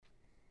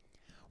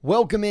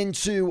Welcome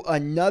into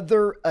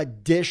another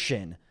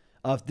edition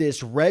of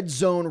this Red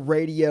Zone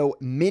Radio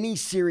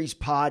mini-series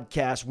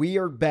podcast. We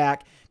are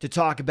back to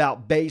talk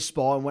about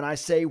baseball. And when I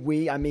say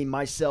we, I mean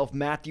myself,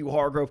 Matthew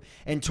Hargrove,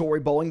 and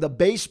Tori Bowling, the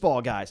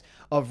baseball guys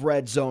of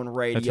Red Zone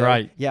Radio. That's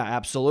right. Yeah,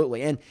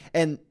 absolutely.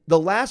 And the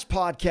last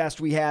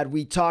podcast we had,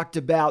 we talked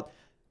about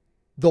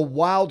the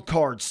wild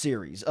card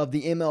series of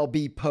the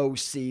MLB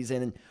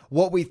postseason and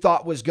what we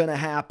thought was going to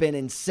happen.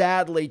 And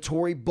sadly,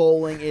 Tori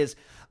Bowling is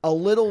a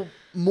little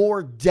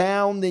more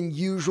down than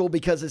usual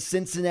because the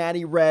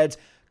Cincinnati Reds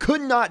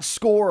could not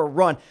score a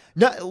run,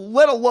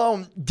 let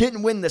alone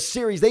didn't win the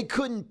series. They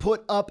couldn't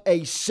put up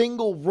a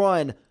single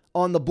run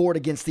on the board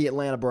against the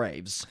Atlanta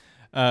Braves.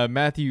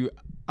 Matthew,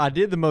 I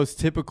did the most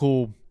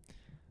typical,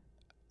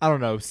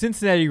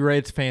 Cincinnati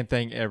Reds fan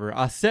thing ever.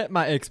 I set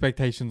my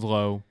expectations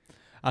low.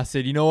 I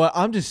said, you know what?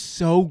 I'm just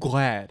so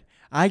glad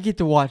I get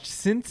to watch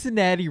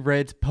Cincinnati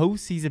Reds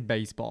postseason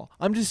baseball.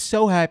 I'm just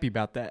so happy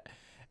about that.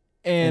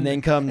 And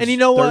then comes you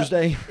know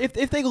Thursday. What?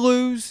 If they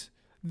lose,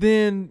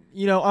 then,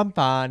 I'm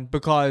fine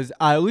because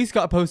I at least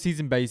got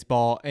postseason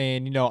baseball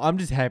and, I'm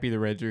just happy the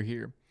Reds are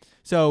here.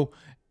 So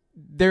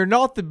they're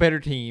not the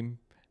better team.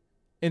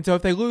 And so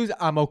if they lose,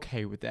 I'm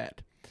okay with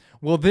that.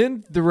 Well,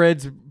 then the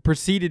Reds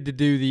proceeded to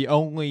do the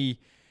only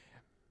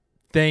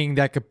thing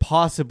that could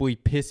possibly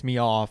piss me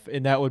off,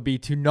 and that would be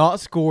to not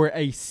score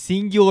a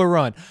singular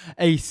run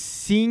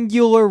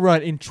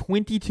in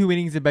 22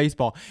 innings of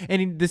baseball.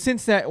 And in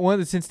one of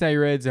the Cincinnati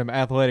Reds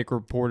athletic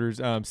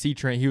reporters, C.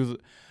 Trent,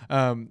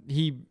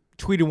 he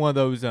tweeted one of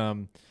those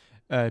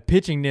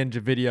pitching ninja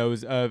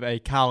videos of a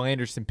Kyle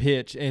Anderson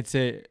pitch and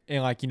said,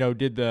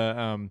 did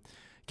the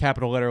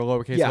capital letter,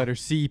 lowercase letter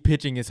C,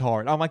 pitching is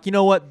hard. I'm like, you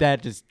know what?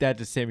 That just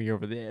sent me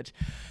over the edge.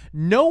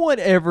 No one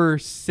ever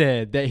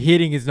said that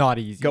hitting is not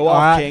easy. Go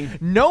off, King.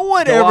 No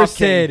one ever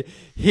said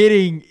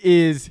hitting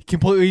is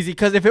completely easy.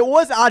 Because if it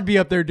was, I'd be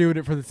up there doing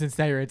it for the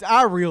Cincinnati Reds.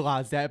 I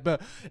realize that.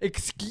 But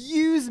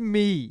excuse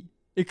me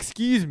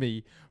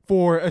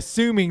for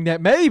assuming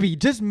that maybe,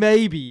 just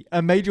maybe,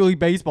 a Major League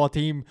Baseball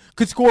team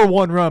could score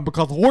one run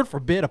because, Lord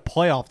forbid, a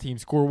playoff team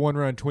score one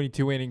run in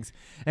 22 innings.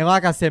 And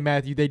like I said,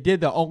 Matthew, they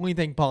did the only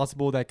thing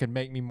possible that could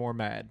make me more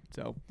mad.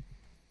 So,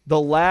 the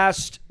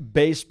last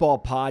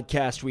baseball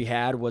podcast we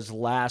had was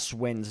last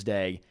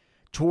Wednesday.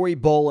 Tori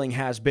Bowling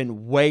has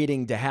been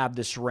waiting to have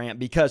this rant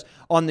because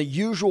on the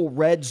usual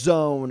Red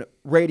Zone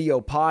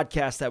Radio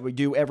podcast that we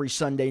do every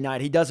Sunday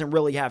night, he doesn't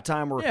really have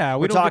time. We're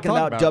talking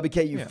about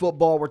WKU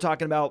football. We're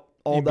talking about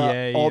all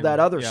that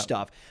other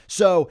stuff.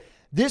 So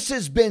this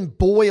has been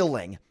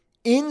boiling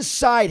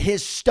inside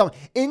his stomach,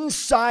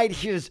 inside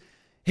his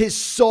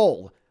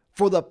soul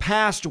for the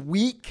past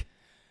week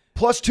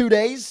plus 2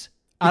 days.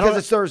 Because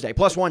it's Thursday,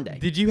 plus 1 day.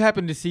 Did you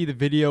happen to see the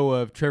video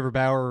of Trevor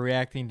Bauer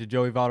reacting to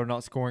Joey Votto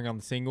not scoring on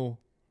the single?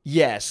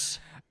 Yes.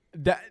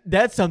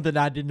 That's something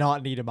I did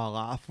not need in my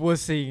life, was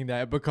seeing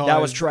that, because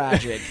that was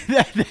tragic.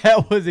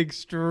 that was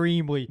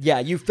extremely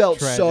you felt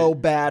tragic. So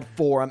bad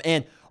for him.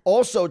 And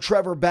also,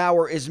 Trevor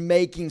Bauer is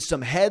making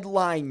some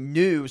headline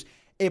news.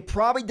 It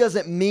probably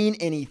doesn't mean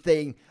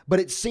anything,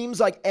 but it seems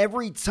like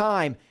every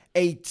time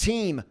a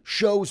team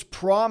shows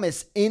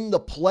promise in the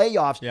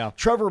playoffs,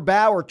 Trevor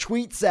Bauer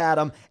tweets at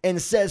him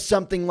and says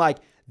something like,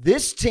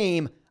 this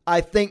team, I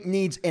think,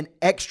 needs an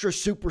extra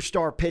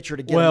superstar pitcher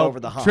to get him over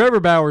the hump. Trevor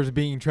Bauer is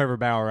being Trevor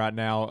Bauer right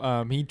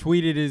now. He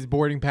tweeted his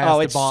boarding pass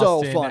to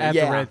Boston at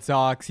the Red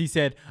Sox. He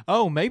said,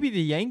 maybe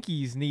the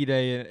Yankees need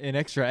an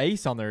extra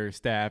ace on their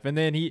staff. And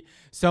then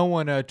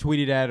someone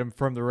tweeted at him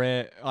from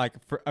the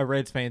a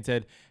Reds fan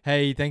said,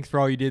 hey, thanks for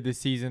all you did this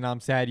season. I'm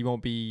sad you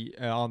won't be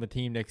on the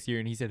team next year.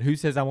 And he said, who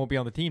says I won't be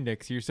on the team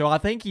next year? So I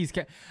think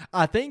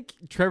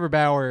Trevor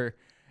Bauer,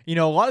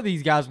 a lot of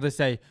these guys, when they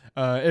say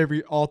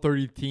all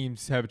 30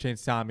 teams have a chance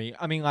to sign me.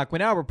 I mean, like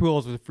when Albert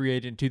Pujols was a free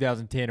agent in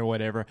 2010 or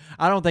whatever,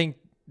 I don't think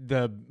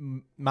the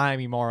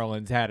Miami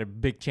Marlins had a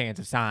big chance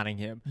of signing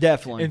him.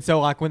 Definitely. And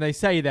so, when they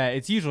say that,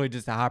 it's usually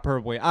just a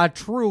hyperbole. I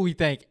truly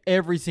think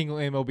every single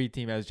MLB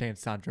team has a chance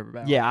to sign Trevor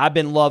Bauer. Yeah, I've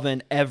been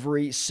loving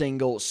every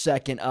single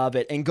second of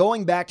it. And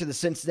going back to the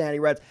Cincinnati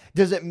Reds,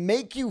 does it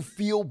make you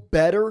feel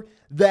better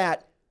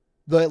that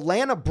the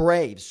Atlanta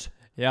Braves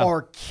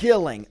are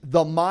killing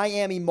the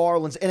Miami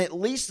Marlins, and at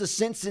least the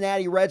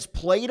Cincinnati Reds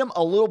played them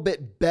a little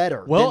bit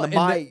better than the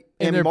Miami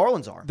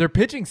Marlins are? Their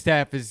pitching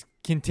staff has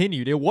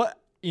continued.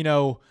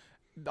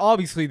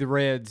 Obviously the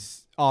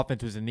Reds'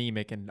 offense was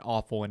anemic and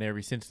awful in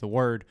every sense of the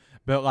word,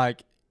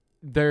 but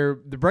the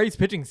Braves'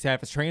 pitching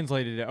staff has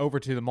translated it over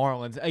to the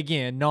Marlins.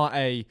 Again, not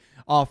a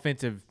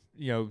offensive,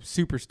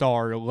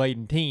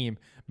 superstar-laden team,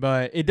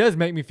 but it does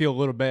make me feel a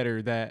little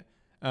better that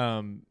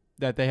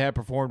they have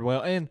performed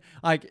well. And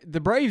the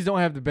Braves don't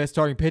have the best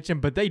starting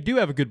pitching, but they do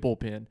have a good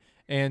bullpen.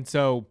 And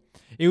so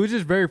it was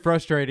just very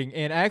frustrating.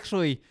 And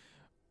actually,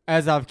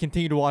 as I've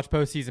continued to watch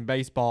postseason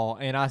baseball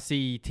and I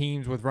see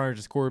teams with runners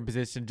in scoring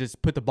position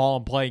just put the ball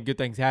in play and good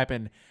things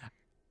happen,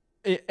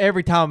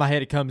 every time in my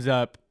head it comes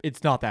up,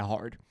 it's not that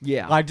hard.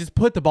 Yeah. Just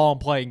put the ball in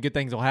play and good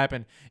things will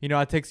happen.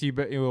 I text you,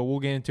 but we'll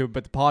get into it,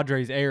 but the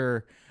Padres'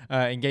 error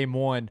in game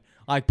one,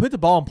 Like, put the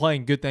ball in play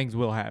and good things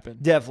will happen.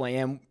 Definitely.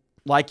 And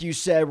like you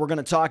said, we're going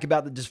to talk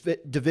about the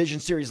division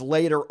series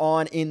later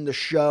on in the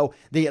show.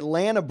 The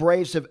Atlanta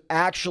Braves have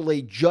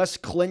actually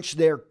just clinched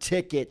their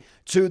ticket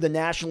to the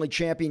National League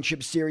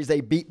Championship Series. They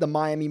beat the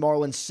Miami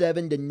Marlins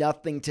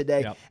 7-0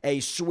 today,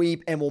 a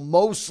sweep, and will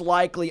most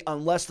likely,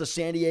 unless the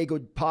San Diego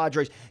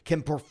Padres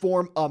can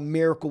perform a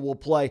miracle, will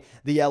play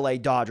the LA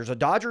Dodgers. A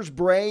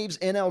Dodgers-Braves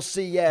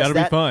NLCS. That'll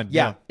be fun.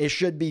 Yeah, it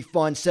should be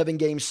fun.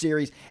 7-game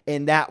series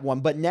in that one.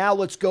 But now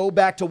let's go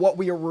back to what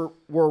we were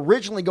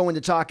originally going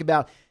to talk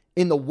about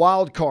in the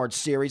wild card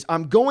series.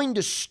 I'm going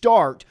to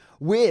start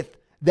with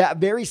that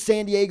very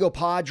San Diego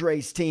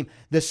Padres team,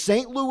 the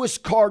St. Louis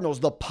Cardinals,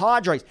 the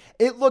Padres.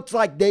 It looked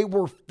like they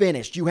were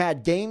finished. You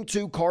had game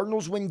 2,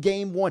 Cardinals win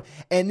game 1,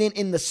 and then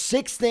in the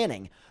 6th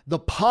inning, the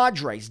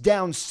Padres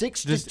down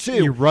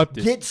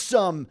 6-2 get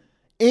some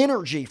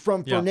energy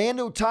from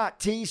Fernando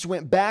Tatis,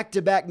 went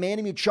back-to-back,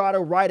 Manny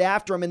Machado right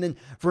after him, and then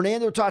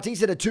Fernando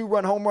Tatis hit a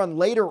 2-run home run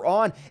later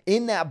on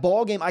in that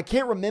ballgame. I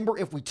can't remember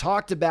if we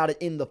talked about it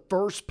in the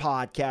first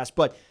podcast,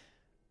 but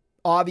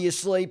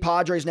obviously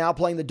Padres now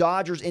playing the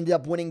Dodgers, ended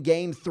up winning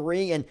game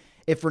 3, and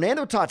if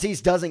Fernando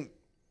Tatis doesn't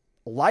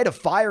light a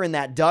fire in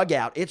that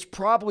dugout, it's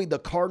probably the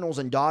Cardinals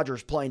and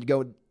Dodgers playing to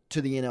go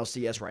to the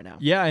NLCS right now.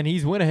 Yeah, and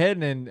he's went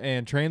ahead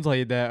and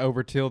translated that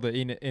over to the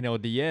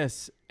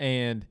NLDS,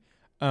 and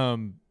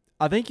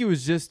I think it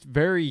was just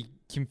very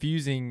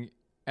confusing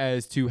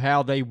as to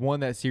how they won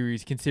that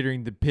series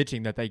considering the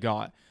pitching that they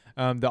got.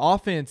 The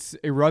offense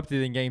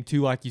erupted in game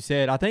 2, like you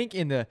said. I think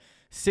in the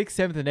 6th,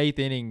 7th, and 8th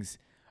innings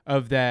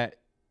of that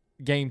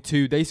game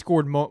 2, they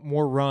scored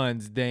more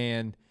runs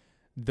than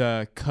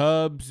the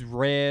Cubs,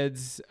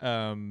 Reds,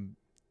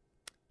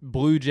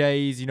 Blue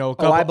Jays,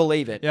 I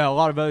believe it. Yeah, a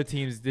lot of other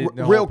teams did.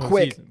 Real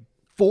quick.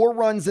 4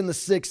 runs in the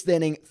 6th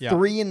inning,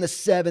 3 in the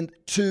 7th,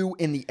 2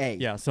 in the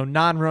 8th. Yeah, so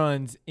 9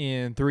 runs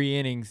in 3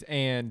 innings.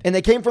 And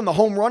they came from the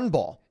home run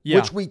ball,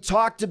 which we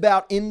talked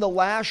about in the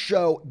last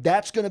show.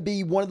 That's going to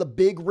be one of the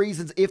big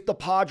reasons if the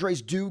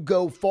Padres do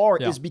go far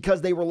is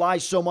because they rely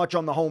so much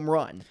on the home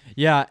run.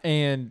 Yeah,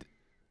 and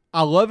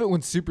I love it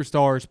when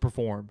superstars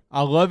perform.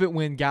 I love it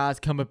when guys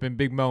come up in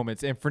big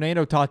moments. And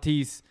Fernando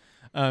Tatis,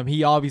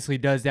 he obviously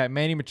does that.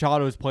 Manny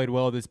Machado has played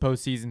well this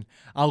postseason.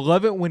 I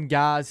love it when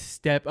guys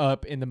step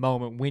up in the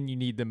moment when you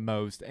need them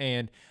most.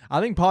 And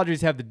I think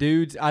Padres have the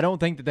dudes. I don't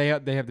think that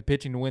they have the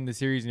pitching to win the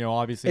series.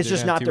 Obviously it's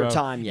just not their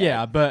time yet.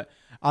 Yeah, but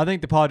I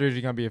think the Padres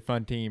are going to be a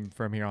fun team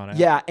from here on out.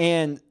 Yeah,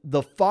 and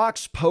the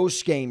Fox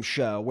postgame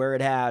show where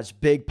it has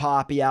Big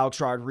Papi,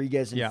 Alex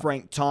Rodriguez, and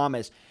Frank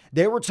Thomas,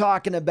 they were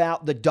talking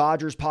about the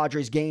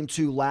Dodgers-Padres game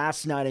 2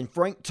 last night, and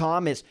Frank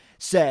Thomas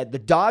said the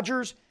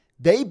Dodgers,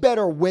 they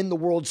better win the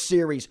World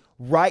Series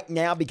right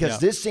now because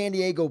this San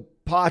Diego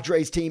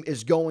Padres team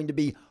is going to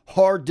be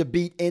hard to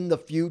beat in the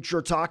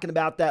future. Talking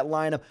about that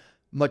lineup,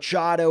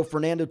 Machado,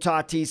 Fernando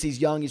Tatis, he's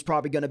young. He's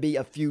probably going to be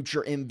a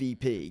future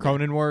MVP.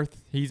 Cronenworth,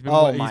 he's been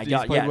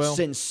played well.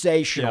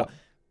 Sensational. Yeah.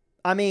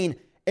 I mean,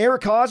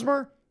 Eric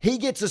Hosmer, he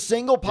gets a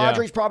single.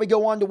 Padres probably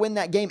go on to win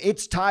that game.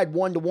 It's tied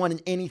 1-1,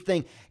 and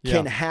anything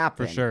can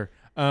happen. For sure.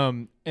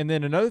 And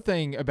then another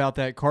thing about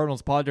that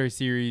Cardinals-Padres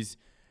series,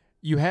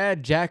 you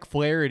had Jack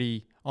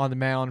Flaherty on the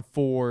mound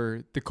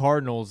for the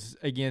Cardinals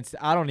against,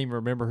 I don't even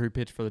remember who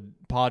pitched for the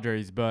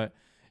Padres, but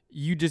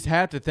you just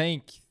have to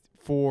think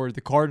for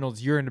the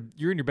Cardinals, you're in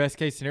your best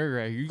case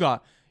scenario. You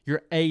got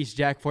your ace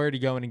Jack Flaherty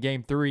going in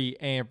game 3,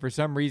 and for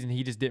some reason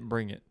he just didn't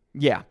bring it.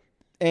 Yeah,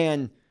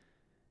 and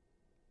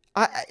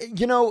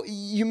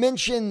you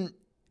mentioned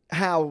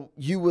how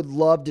you would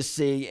love to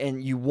see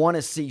and you want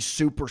to see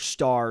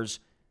superstars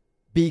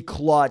be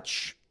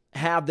clutch,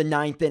 have the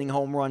 9th inning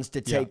home runs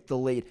to take the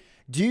lead.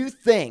 Do you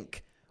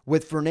think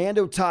with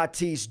Fernando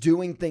Tatis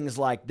doing things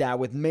like that,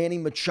 with Manny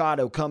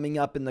Machado coming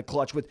up in the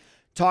clutch, with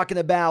talking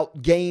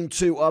about game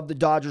 2 of the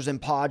Dodgers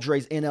and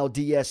Padres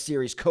NLDS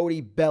series, Cody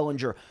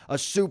Bellinger, a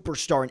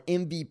superstar,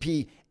 an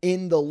MVP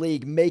in the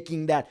league,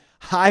 making that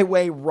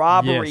highway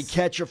robbery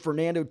catch of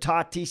Fernando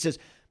Tatis's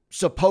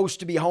supposed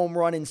to be home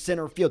run in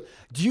center field.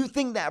 Do you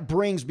think that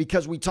brings,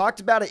 because we talked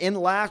about it in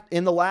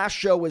the last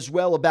show as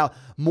well, about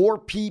more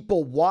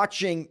people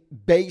watching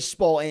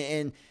baseball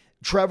and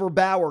Trevor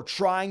Bauer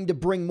trying to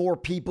bring more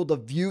people to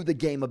view the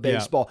game of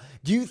baseball. Yeah.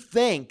 Do you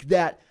think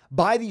that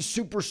by these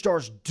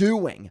superstars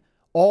doing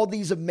all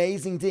these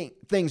amazing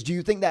things, do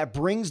you think that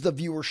brings the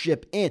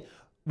viewership in?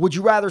 Would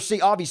you rather see,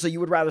 obviously you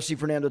would rather see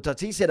Fernando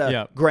Tatis hit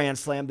a grand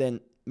slam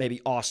than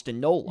maybe Austin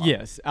Nola?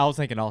 Yes, I was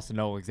thinking Austin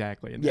Nola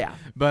exactly.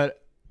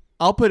 But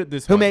I'll put it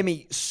this way. Who made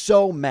me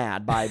so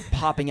mad by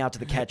popping out to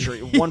the catcher,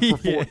 1 for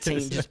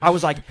 14. I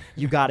was like,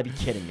 you got to be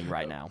kidding me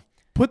right now.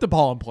 Put the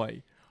ball in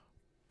play.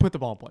 Put the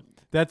ball in play.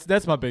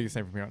 That's my biggest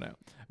thing from here on out.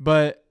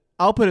 But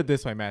I'll put it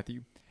this way,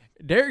 Matthew.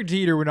 Derek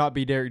Jeter would not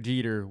be Derek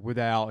Jeter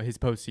without his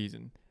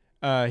postseason.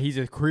 He's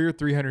a career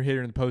 300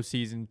 hitter in the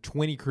postseason,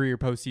 20 career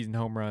postseason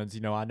home runs.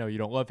 I know you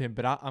don't love him,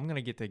 but I'm going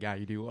to get the guy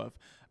you do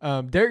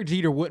love. Derek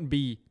Jeter wouldn't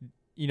be,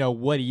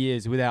 what he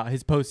is without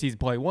his postseason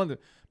play. One of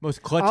the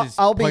most clutches.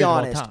 I'll be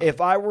honest.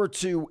 If I were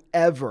to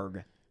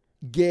ever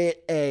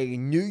get a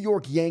New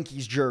York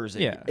Yankees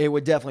jersey, it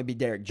would definitely be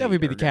Derek Jeter.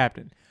 Definitely be the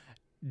captain.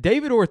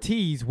 David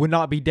Ortiz would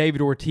not be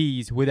David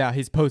Ortiz without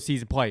his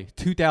postseason play.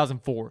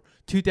 2004,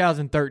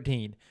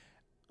 2013.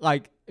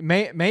 Like,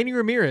 Manny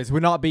Ramirez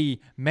would not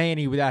be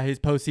Manny without his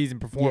postseason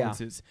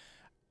performances.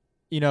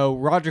 You know,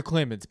 Roger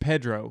Clemens,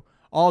 Pedro,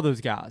 all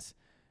those guys.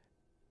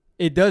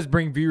 It does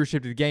bring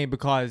viewership to the game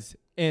because,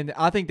 and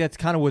I think that's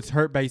kind of what's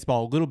hurt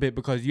baseball a little bit,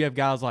 because you have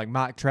guys like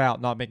Mike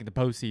Trout not making the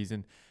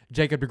postseason,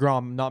 Jacob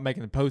deGrom not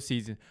making the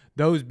postseason.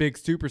 Those big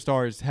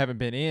superstars haven't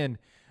been in,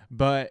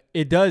 but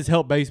it does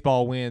help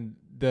baseball when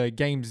the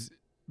game's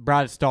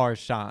brightest stars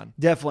shine.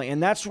 Definitely,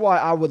 and that's why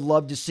I would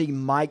love to see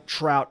Mike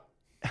Trout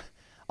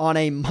on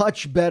a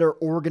much better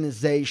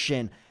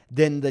organization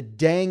than the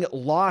dang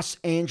Los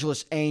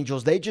Angeles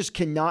Angels. They just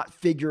cannot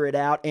figure it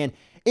out, and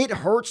it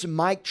hurts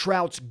Mike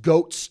Trout's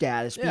GOAT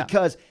status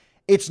because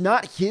it's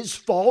not his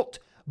fault,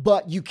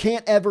 but you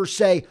can't ever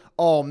say,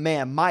 oh,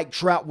 man, Mike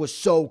Trout was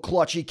so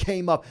clutch. He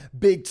came up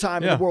big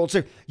time in the World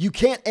Series. You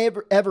can't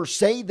ever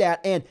say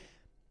that, and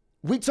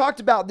we talked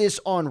about this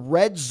on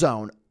Red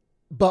Zone,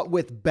 but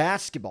with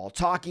basketball,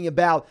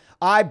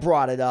 I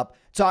brought it up,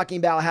 talking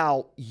about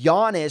how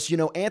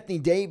Giannis, Anthony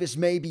Davis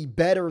may be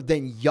better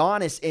than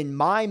Giannis in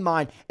my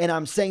mind. And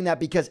I'm saying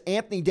that because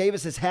Anthony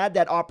Davis has had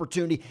that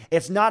opportunity.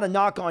 It's not a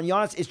knock on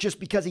Giannis. It's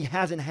just because he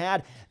hasn't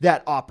had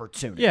that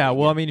opportunity. Yeah,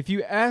 well, I mean, if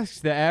you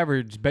ask the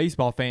average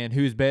baseball fan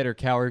who's better,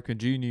 Cal Ripken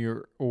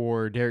Jr.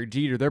 or Derek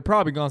Jeter, they're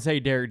probably going to say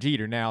Derek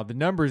Jeter. Now, the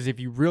numbers, if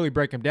you really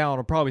break them down,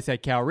 will probably say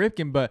Cal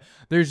Ripken, but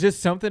there's just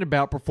something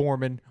about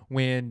performing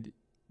when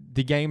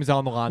the game is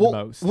on the line the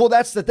most. Well,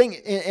 that's the thing.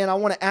 And I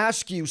want to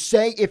ask you,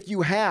 say if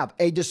you have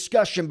a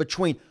discussion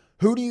between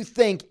who do you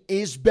think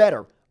is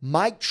better,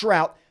 Mike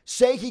Trout,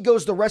 say he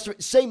goes the rest of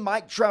it, say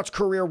Mike Trout's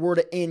career were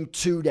to end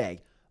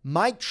today,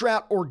 Mike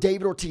Trout or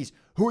David Ortiz,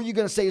 who are you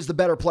going to say is the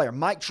better player?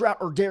 Mike Trout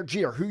or Derek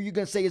Jeter? Who are you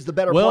going to say is the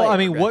better player? Well, I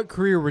mean, what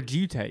career would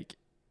you take?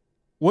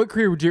 What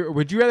career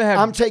would you rather have?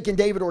 I'm taking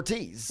David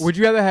Ortiz. Would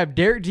you rather have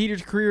Derek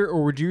Jeter's career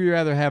or would you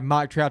rather have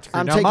Mike Trout's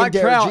career? Now, Mike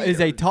Derek Trout Jeter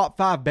is a top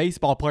 5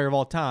 baseball player of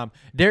all time.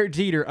 Derek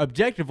Jeter,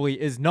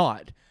 objectively, is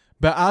not.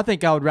 But I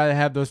think I would rather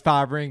have those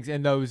 5 rings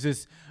and those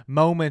just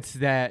moments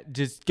that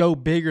just go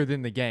bigger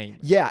than the game.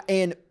 Yeah,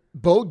 and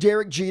both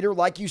Derek Jeter,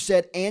 like you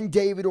said, and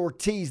David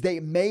Ortiz,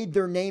 they made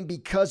their name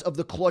because of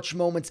the clutch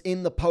moments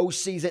in the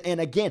postseason. And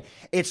again,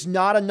 it's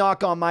not a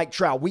knock on Mike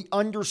Trout. We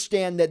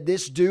understand that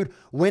this dude,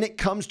 when it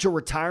comes to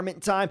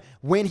retirement time,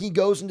 when he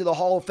goes into the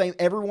Hall of Fame,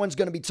 everyone's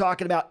going to be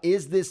talking about,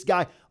 is this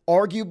guy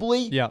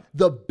arguably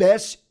the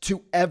best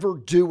to ever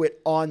do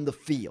it on the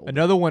field?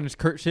 Another one is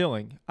Curt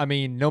Schilling. I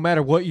mean, no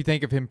matter what you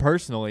think of him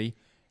personally,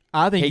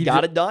 I think he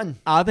got it done.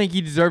 I think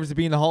he deserves to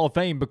be in the Hall of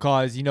Fame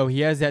because, he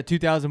has that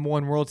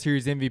 2001 World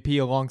Series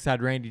MVP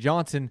alongside Randy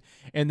Johnson,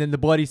 and then the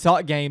bloody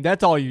sock game.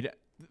 That's all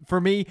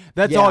for me,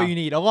 that's all you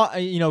need. A lot,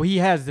 he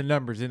has the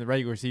numbers in the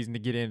regular season to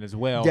get in as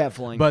well.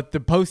 Definitely. But the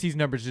postseason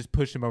numbers just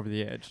push him over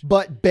the edge.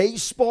 But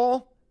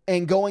baseball,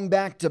 and going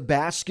back to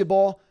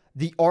basketball,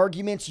 the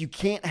arguments, you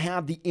can't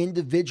have the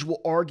individual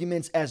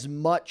arguments as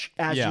much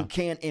as you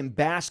can in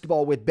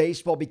basketball with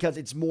baseball because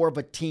it's more of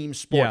a team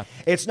sport. Yeah.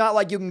 It's not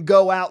like you can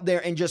go out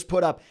there and just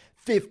put up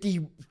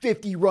 50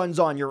 runs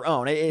on your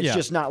own. It's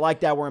just not like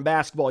that, where in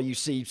basketball you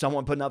see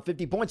someone putting up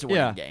 50 points and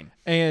winning the game.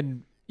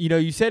 And,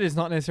 you said it's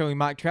not necessarily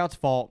Mike Trout's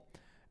fault.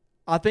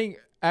 I think,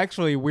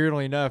 actually,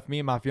 weirdly enough, me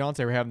and my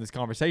fiance were having this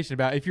conversation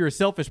about if you're a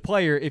selfish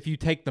player, if you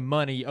take the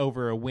money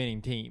over a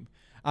winning team.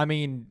 I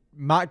mean,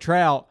 Mike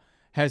Trout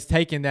has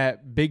taken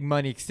that big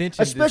money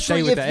extension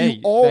especially to stay with if the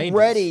you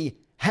already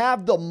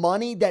have the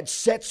money that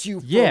sets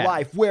you for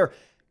life, where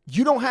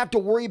you don't have to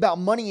worry about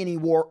money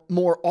anymore.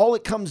 All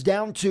it comes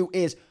down to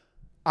is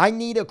I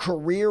need a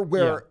career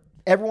where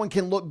everyone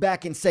can look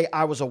back and say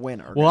I was a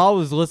winner. Well, I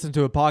was listening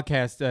to a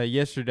podcast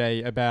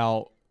yesterday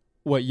about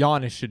what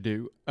Giannis should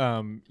do.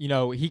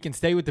 He can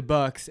stay with the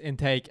Bucks and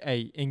get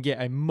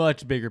a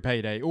much bigger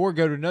payday, or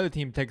go to another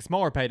team and take a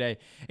smaller payday.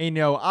 And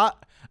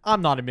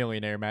I'm not a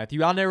millionaire,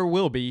 Matthew. I never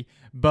will be.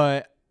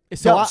 But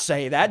don't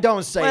say that.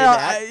 Don't say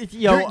that.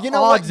 You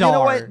know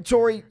what,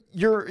 Tori?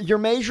 You're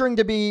measuring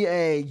to be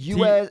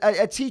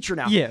a teacher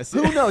now. Yes.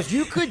 Who knows?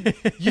 You could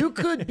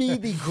be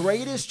the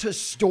greatest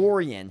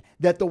historian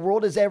that the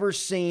world has ever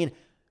seen.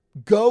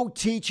 Go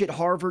teach at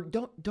Harvard.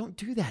 Don't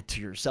do that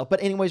to yourself.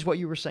 But anyways, what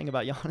you were saying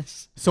about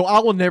Giannis. So I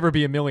will never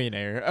be a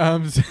millionaire. I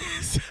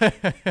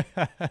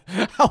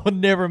will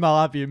never in my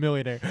life be a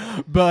millionaire.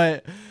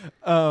 But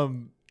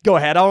go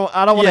ahead.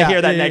 I don't want to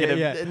hear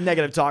that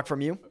negative talk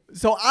from you.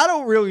 So I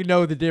don't really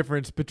know the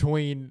difference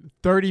between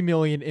 30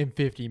 million and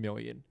 50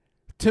 million.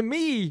 To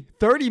me,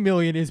 30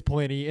 million is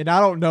plenty, and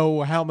I don't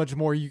know how much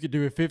more you could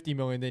do with 50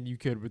 million than you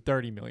could with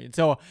 30 million.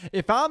 So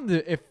if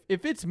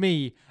it's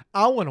me,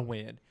 I want to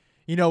win.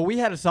 We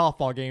had a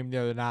softball game the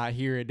other night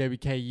here at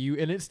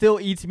WKU, and it still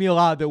eats me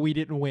alive that we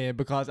didn't win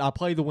because I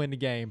played to win the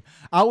game.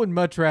 I would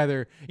much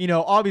rather,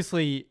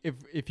 obviously,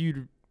 if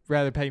you'd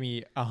rather pay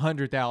me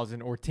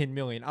 $100,000 or $10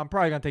 million, I'm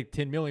probably gonna take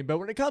 $10 million. But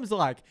when it comes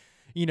to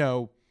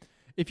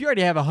if if you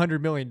already have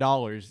 $100 million,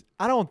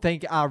 I don't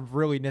think I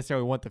really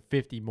necessarily want the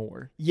 50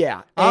 more.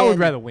 Yeah. I would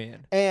rather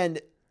win.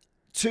 And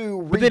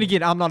but then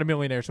again, I'm not a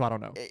millionaire, so I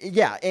don't know.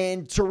 Yeah,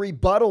 and to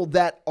rebuttal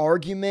that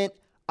argument,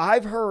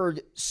 I've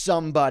heard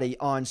somebody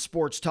on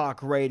Sports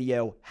Talk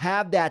Radio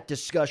have that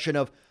discussion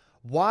of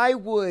why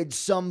would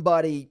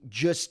somebody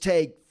just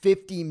take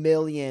 $50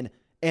 million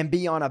and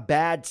be on a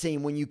bad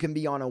team when you can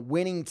be on a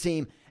winning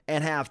team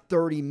and have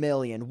 $30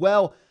 million?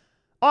 Well,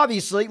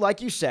 obviously,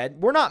 like you said,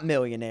 we're not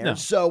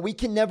millionaires, so we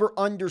can never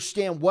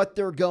understand what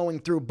they're going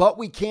through, but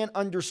we can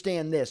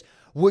understand this.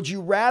 Would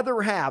you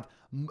rather have,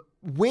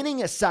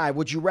 winning aside,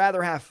 would you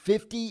rather have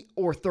 50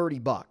 or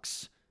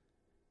 $30?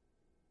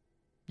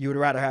 You would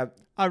rather have...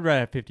 I'd rather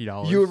have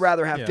 $50. You would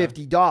rather have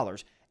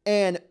 $50.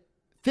 And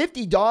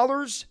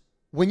 $50,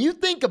 when you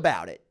think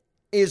about it,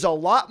 is a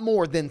lot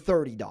more than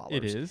 $30.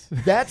 It is.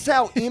 That's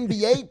how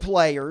NBA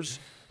players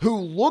who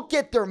look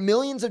at their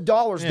millions of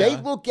dollars, they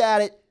look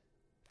at it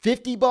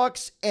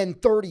 $50 and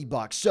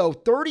 $30. So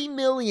 $30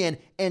 million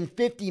and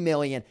 $50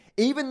 million,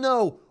 even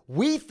though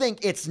we think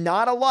it's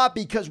not a lot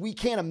because we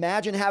can't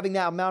imagine having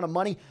that amount of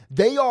money,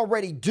 they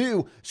already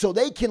do. So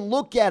they can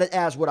look at it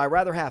as, would I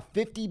rather have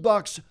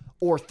 $50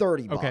 or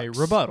 $30? Okay,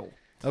 rebuttal.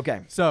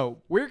 Okay.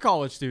 So we're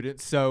college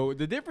students, so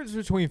the difference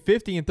between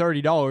 $50 and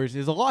 $30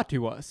 is a lot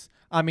to us.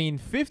 I mean,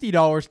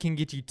 $50 can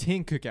get you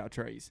 10 cookout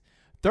trays.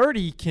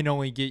 30 can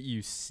only get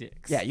you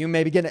 6. Yeah, you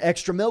maybe get an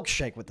extra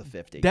milkshake with the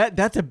 50.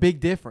 That's a big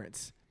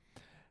difference.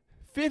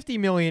 50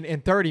 million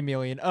and 30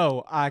 million.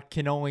 Oh, I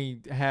can only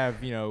have,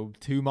 2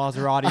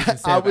 Maseratis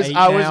instead of 8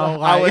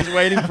 now. I was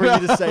waiting for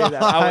you to say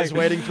that. I was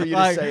waiting for you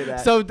to say that.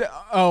 So,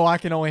 I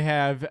can only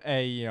have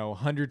a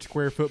 100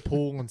 square foot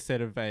pool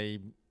instead of a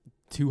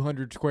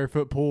 200 square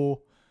foot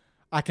pool.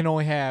 I can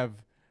only have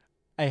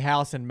a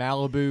house in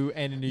Malibu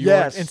and in New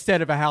York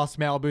instead of a house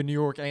in Malibu, New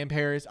York, and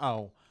Paris.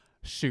 Oh,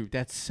 shoot,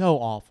 that's so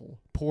awful.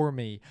 Poor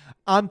me.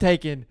 I'm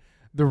taking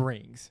the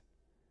rings.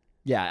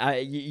 Yeah,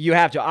 you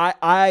have to.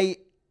 I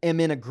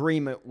am in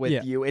agreement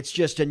with you. It's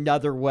just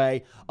another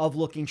way of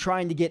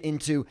trying to get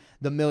into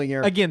the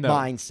millionaire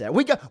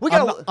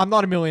mindset. I'm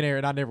not a millionaire,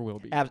 and I never will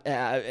be.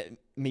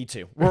 Me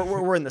too.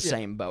 We're in the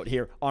same boat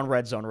here on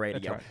Red Zone Radio.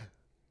 That's right.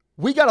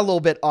 We got a little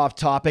bit off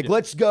topic. Yeah.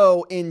 Let's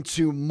go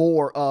into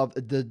more of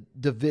the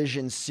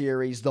division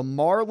series. The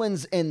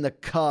Marlins and the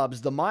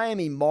Cubs. The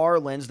Miami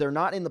Marlins, they're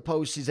not in the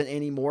postseason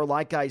anymore.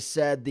 Like I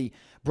said, the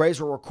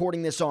Braves were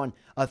recording this on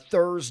a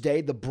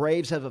Thursday. The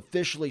Braves have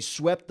officially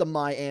swept the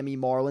Miami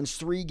Marlins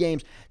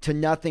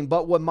 3-0.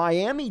 But what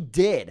Miami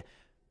did,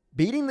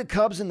 beating the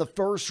Cubs in the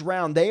first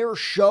round, they are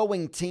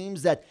showing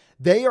teams that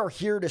they are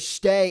here to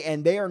stay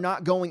and they are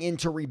not going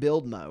into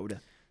rebuild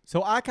mode.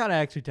 So I kind of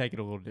actually take it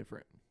a little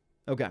different.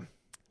 Okay.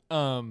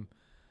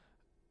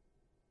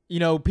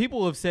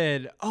 People have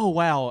said, oh,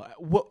 wow,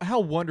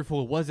 how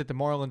wonderful it was that the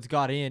Marlins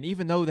got in.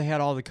 Even though they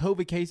had all the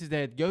COVID cases,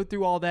 they had to go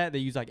through all that. They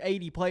used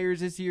 80 players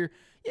this year.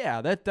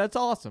 Yeah, that's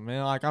awesome. And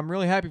I'm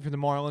really happy for the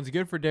Marlins.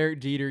 Good for Derek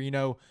Jeter.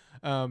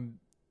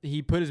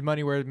 He put his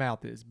money where his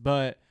mouth is.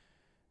 But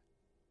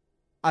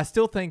I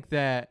still think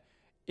that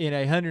in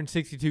a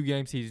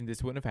 162-game season,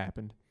 this wouldn't have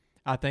happened.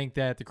 I think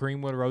that the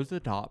cream would have rose to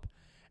the top.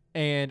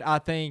 And I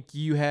think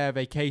you have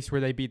a case where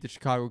they beat the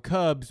Chicago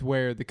Cubs,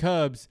 where the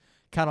Cubs,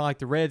 kind of like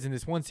the Reds in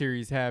this one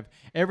series, have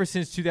ever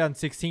since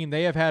 2016,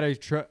 they have had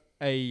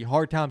a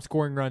hard time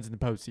scoring runs in the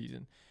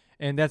postseason.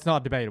 And that's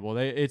not debatable.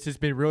 It's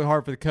just been really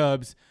hard for the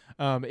Cubs.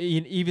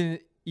 Even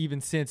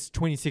since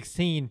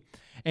 2016,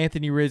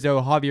 Anthony Rizzo,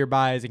 Javier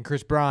Baez, and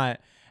Chris Bryant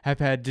have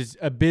had just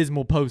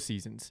abysmal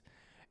postseasons.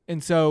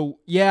 And so,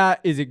 yeah,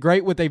 is it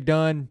great what they've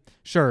done?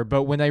 Sure.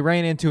 But when they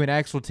ran into an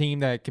actual team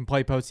that can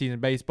play postseason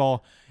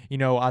baseball,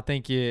 I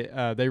think they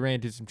ran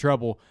into some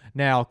trouble.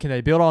 Now, can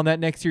they build on that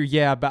next year?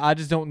 Yeah, but I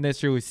just don't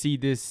necessarily see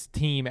this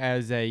team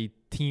as a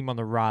team on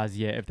the rise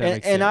yet, if that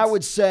makes sense. And I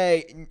would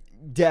say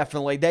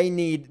definitely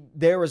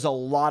there is a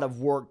lot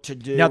of work to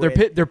do. Now,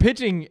 their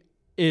pitching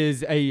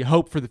is a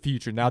hope for the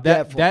future. Now,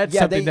 that's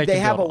something they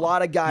have a on.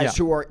 lot of guys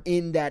who are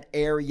in that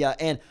area.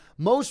 And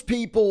most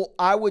people,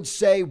 I would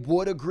say,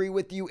 would agree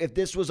with you. If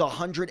this was a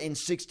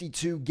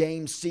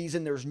 162-game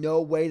season, there's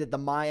no way that the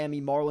Miami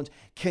Marlins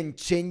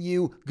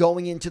continue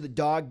going into the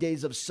dog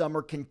days of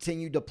summer,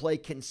 continue to play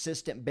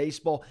consistent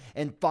baseball,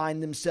 and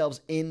find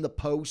themselves in the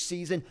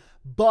postseason.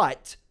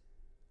 But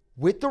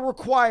with the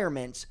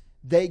requirements,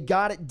 they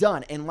got it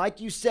done. And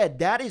like you said,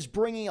 that is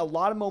bringing a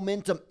lot of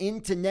momentum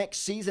into next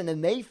season.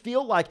 And they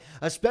feel like,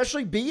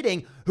 especially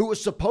beating who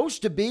was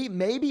supposed to be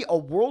maybe a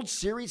World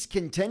Series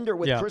contender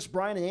with Chris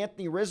Bryant and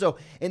Anthony Rizzo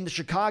in the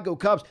Chicago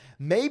Cubs,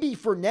 maybe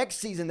for next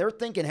season, they're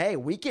thinking, hey,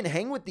 we can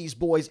hang with these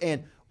boys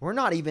and we're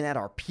not even at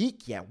our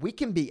peak yet. We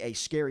can be a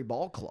scary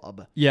ball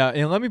club. Yeah,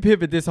 and let me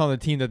pivot this on the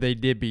team that they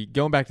did beat.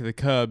 Going back to the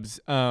Cubs,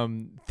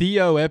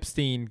 Theo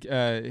Epstein,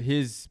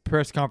 his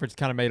press conference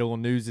kind of made a little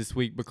news this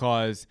week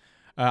because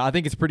I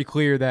think it's pretty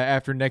clear that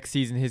after next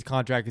season, his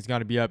contract is going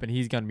to be up and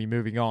he's going to be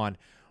moving on.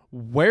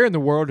 Where in the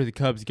world do the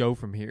Cubs go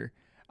from here?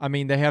 I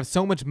mean, they have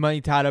so much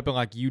money tied up in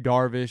like Yu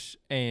Darvish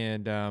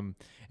and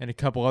a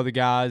couple other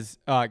guys,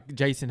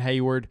 Jason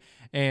Hayward,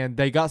 and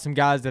they got some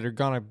guys that are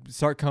gonna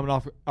start coming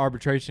off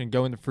arbitration and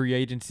go into free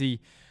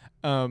agency.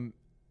 I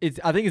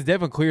think it's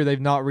definitely clear they've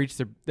not reached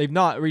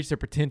their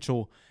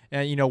potential.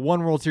 And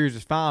one World Series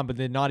is fine, but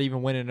then not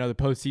even winning another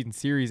postseason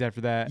series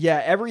after that.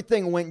 Yeah,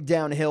 everything went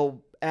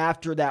downhill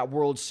after that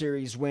World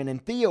Series win.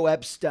 And Theo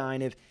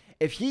Epstein,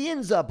 if he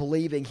ends up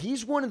leaving,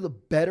 he's one of the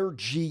better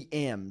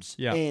GMs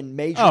in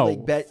Major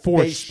League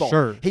Baseball.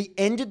 Sure. He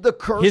ended the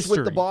curse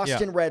with the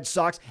Boston yeah. Red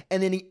Sox,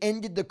 and then he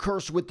ended the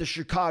curse with the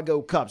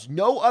Chicago Cubs.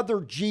 No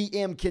other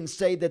GM can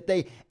say that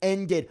they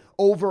ended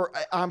over.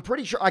 I'm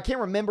pretty sure. I can't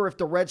remember if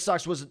the Red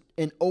Sox was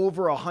in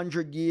over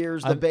 100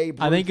 years. The Babe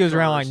Ruth I think it was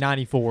around curse. like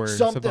 94 or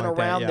something like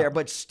around that, there.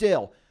 But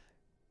still,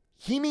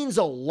 he means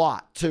a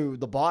lot to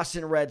the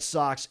Boston Red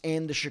Sox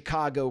and the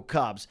Chicago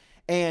Cubs.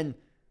 And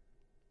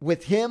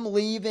with him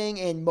leaving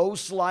and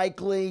most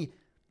likely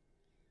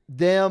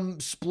them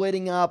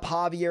splitting up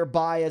Javier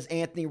Baez,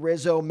 Anthony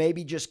Rizzo,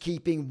 maybe just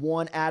keeping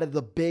one out of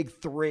the big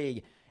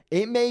three,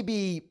 it may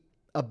be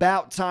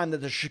about time that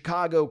the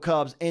Chicago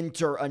Cubs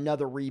enter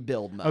another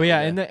rebuild mode. Oh,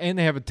 yeah, and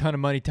they have a ton of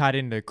money tied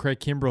into Craig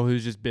Kimbrell,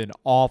 who's just been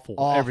awful.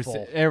 ever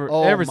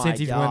since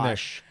he's won there.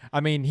 I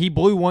mean, he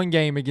blew one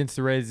game against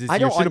the Reds this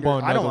year. Should have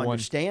blown another one. I don't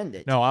understand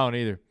it. No, I don't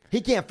either. He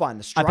can't find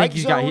the strike I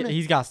think zone.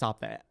 he's got to stop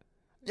that.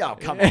 Oh,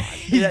 come on.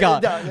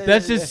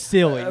 That's just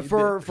silly.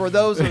 For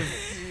those of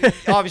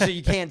obviously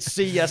you can't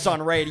see us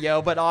on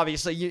radio, but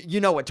obviously you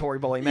know what Tory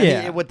Bowling meant.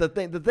 Yeah. With the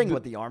thing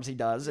with the arms he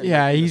does.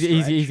 Yeah,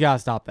 he's got to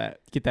stop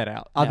that. Get that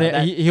out. I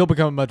think he'll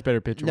become a much better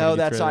pitcher. No,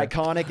 that's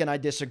iconic, and I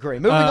disagree.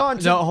 Moving on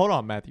to hold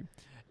on, Matthew.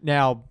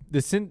 Now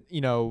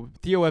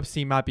Theo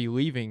Epstein might be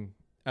leaving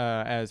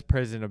as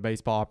president of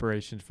baseball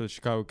operations for the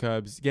Chicago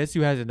Cubs. Guess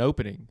who has an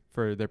opening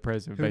for their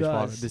president of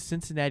baseball? The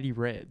Cincinnati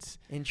Reds.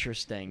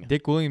 Interesting.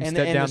 Dick Williams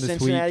stepped down this week. And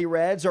the Cincinnati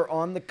Reds are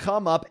on the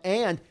come up,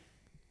 and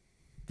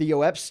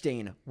Theo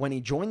Epstein, when he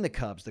joined the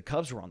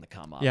Cubs were on the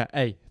come up. Yeah,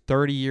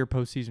 30-year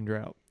postseason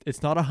drought.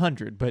 It's not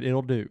 100, but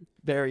it'll do.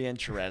 Very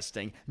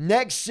interesting.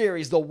 Next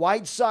series, the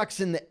White Sox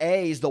and the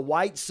A's. The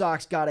White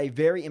Sox got a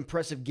very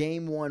impressive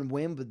Game 1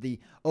 win, but the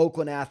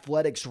Oakland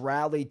Athletics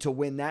rallied to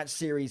win that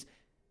series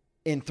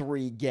in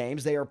 3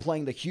 games. They are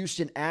playing the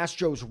Houston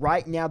Astros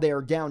right now. They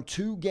are down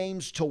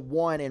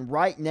 2-1, and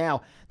right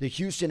now the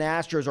Houston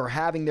Astros are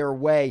having their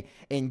way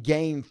in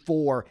Game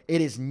 4.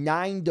 It is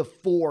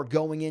 9-4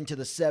 going into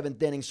the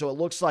 7th inning, so it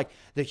looks like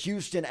the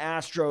Houston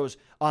Astros,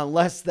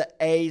 unless the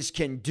A's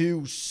can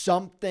do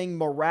something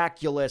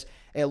miraculous,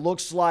 it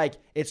looks like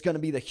it's going to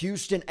be the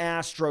Houston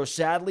Astros.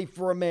 Sadly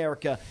for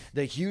America,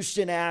 the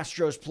Houston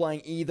Astros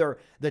playing either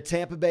the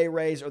Tampa Bay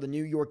Rays or the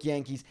New York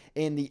Yankees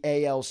in the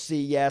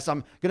ALCS.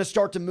 I'm going to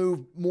start to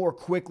move more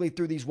quickly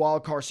through these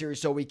wild card series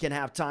so we can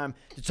have time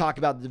to talk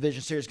about the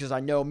division series, because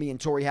I know me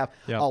and Tori have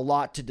a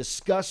lot to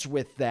discuss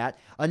with that.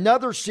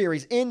 Another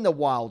series in the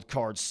wild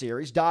card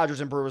series,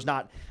 Dodgers and Brewers.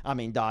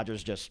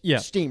 Dodgers just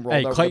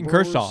steamrolled over Clayton the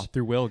Brewers. Kershaw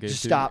threw Wilgate.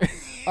 Just stop.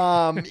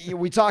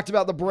 We talked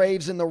about the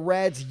Braves and the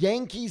Reds,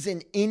 Yankees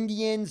and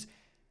Indians.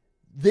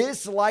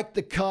 This, like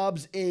the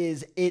Cubs,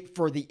 is it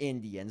for the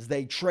Indians.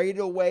 They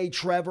traded away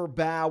Trevor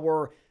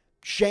Bauer.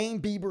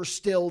 Shane Bieber's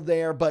still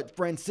there, but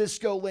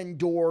Francisco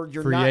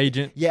Lindor, free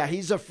agent. Yeah,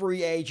 he's a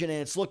free agent,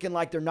 and it's looking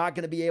like they're not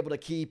going to be able to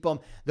keep him.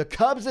 The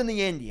Cubs and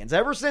the Indians,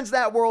 ever since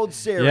that World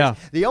Series,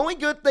 the only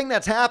good thing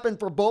that's happened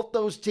for both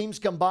those teams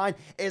combined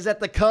is that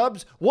the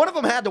Cubs, one of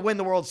them had to win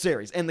the World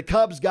Series, and the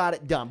Cubs got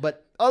it done.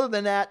 But other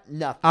than that,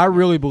 nothing. I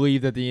really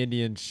believe that the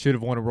Indians should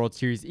have won a World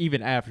Series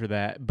even after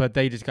that, but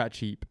they just got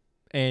cheap.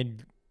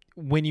 And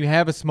when you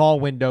have a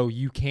small window,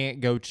 you can't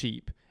go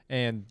cheap.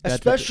 And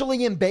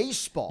especially in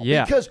baseball.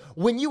 Yeah. Because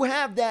when you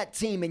have that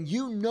team and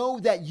you know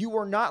that you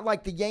are not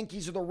like the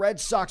Yankees or the Red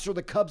Sox or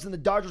the Cubs and the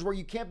Dodgers, where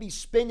you can't be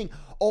spending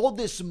all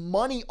this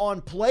money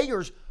on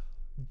players,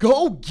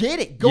 go get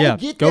it. Go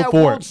get that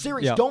World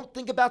Series. Yeah. Don't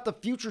think about the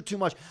future too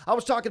much. I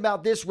was talking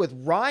about this with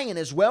Ryan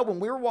as well when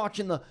we were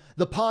watching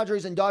the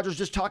Padres and Dodgers,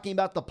 just talking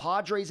about the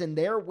Padres and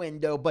their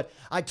window. But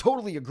I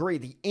totally agree.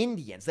 The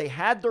Indians, they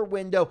had their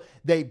window.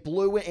 They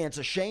blew it, and it's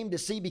a shame to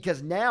see,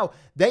 because now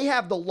they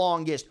have the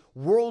longest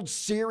World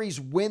Series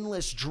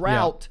winless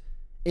drought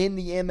in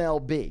the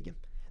MLB.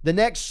 The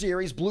next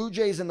series, Blue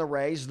Jays and the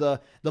Rays.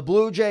 The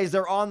Blue Jays,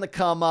 they're on the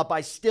come up.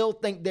 I still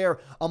think they're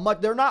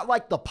not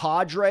like the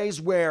Padres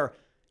where,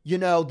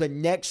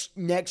 the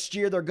next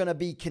year they're going to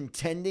be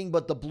contending,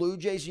 but the Blue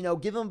Jays,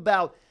 give them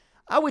about,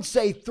 I would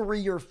say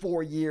 3 or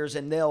 4 years,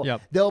 and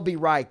they'll be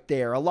right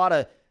there. A lot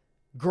of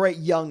great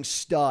young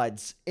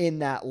studs in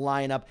that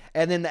lineup.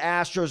 And then the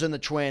Astros and the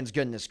Twins,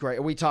 goodness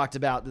great. We talked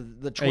about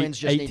the Twins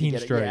just need to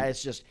get it. Straight.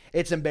 Yeah,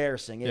 it's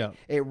embarrassing.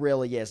 It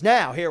really is.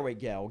 Now, here we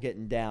go.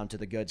 Getting down to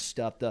the good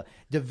stuff. The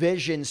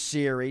division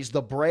series,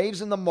 the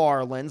Braves and the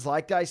Marlins.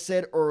 Like I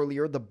said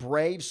earlier, the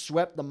Braves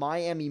swept the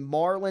Miami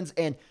Marlins,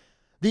 and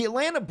The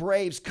Atlanta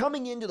Braves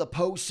coming into the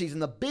postseason,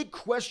 the big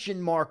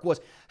question mark was,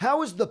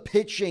 how is the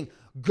pitching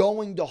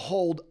going to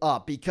hold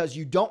up? Because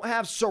you don't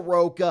have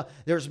Soroka,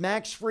 there's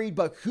Max Fried,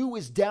 but who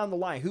is down the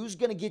line? Who's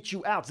going to get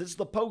you outs? This is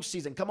the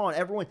postseason. Come on,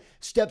 everyone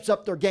steps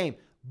up their game.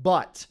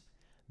 But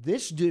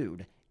this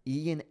dude,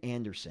 Ian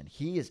Anderson,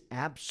 he is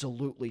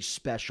absolutely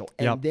special.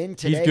 And then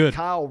today,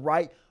 Kyle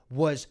Wright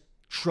was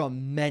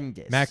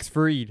tremendous. Max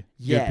Fried,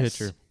 good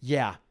pitcher.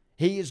 Yeah.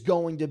 He is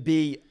going to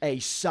be a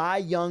Cy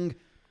Young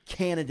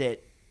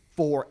candidate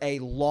for a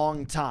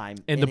long time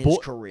in his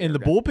career. And the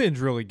bullpen's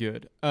really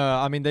good.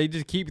 I mean, they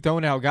just keep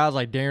throwing out guys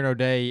like Darren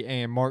O'Day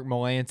and Mark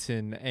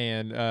Melanson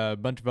and a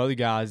bunch of other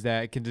guys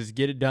that can just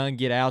get it done,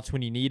 get outs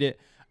when you need it.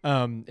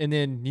 And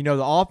then,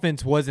 the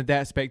offense wasn't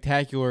that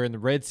spectacular in the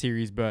Red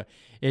Series, but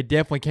it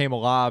definitely came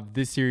alive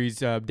this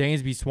series.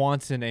 Dansby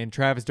Swanson and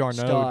Travis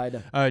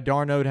d'Arnaud.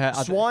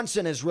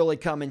 Swanson has really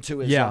come into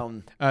his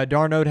own.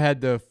 d'Arnaud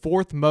had the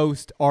fourth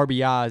most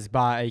RBIs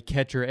by a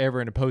catcher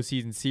ever in a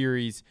postseason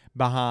series,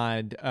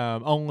 behind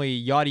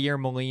only Yadier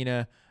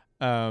Molina,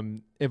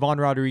 Ivan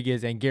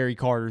Rodriguez, and Gary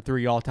Carter,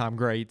 3 all-time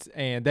greats,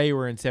 and they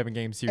were in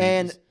 7-game series.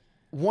 And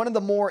one of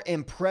the more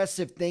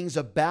impressive things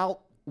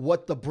about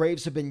what the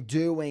Braves have been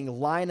doing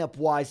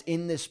lineup-wise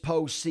in this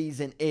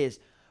postseason is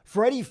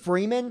Freddie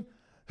Freeman,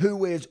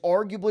 who is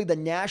arguably the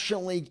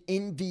National League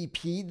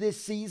MVP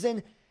this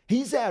season.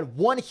 He's had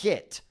 1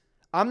 hit.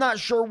 I'm not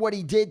sure what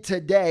he did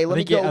today. Let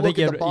me go look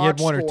at the box score. He had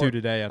 1 or 2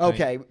 today, I think.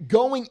 Okay,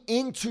 going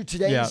into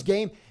today's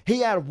game,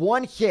 he had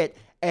 1 hit,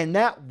 and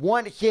that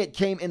 1 hit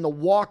came in the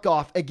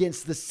walk-off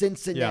against the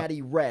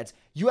Cincinnati Reds.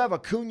 You have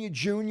Acuna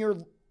Jr.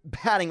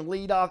 batting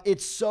leadoff.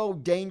 It's so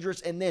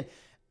dangerous. And then,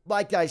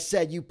 like I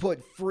said, you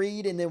put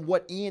Fried and then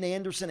what Ian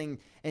Anderson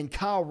and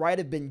Kyle Wright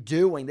have been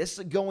doing. This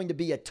is going to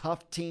be a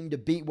tough team to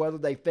beat, whether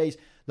they face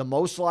the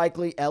most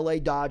likely LA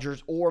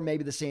Dodgers or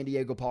maybe the San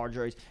Diego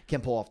Padres can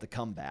pull off the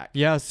comeback.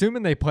 Yeah,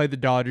 assuming they play the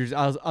Dodgers,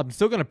 I'm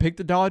still going to pick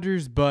the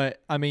Dodgers,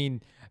 but, I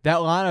mean, that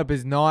lineup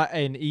is not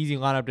an easy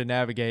lineup to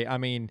navigate. I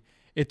mean,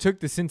 it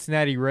took the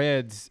Cincinnati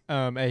Reds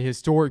a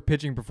historic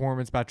pitching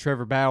performance by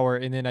Trevor Bauer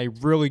and then a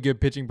really good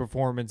pitching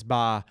performance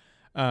by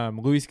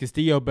Luis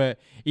Castillo, but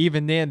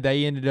even then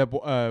they ended up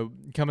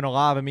coming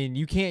alive. I mean,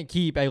 you can't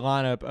keep a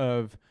lineup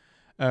of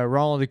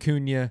Ronald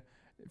Acuna,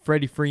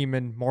 Freddie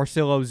Freeman,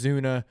 Marcell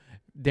Ozuna,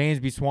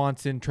 Dansby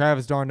Swanson,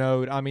 Travis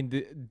d'Arnaud. I mean,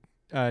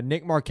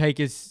 Nick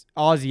Markakis,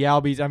 Ozzie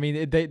Albies. I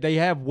mean, they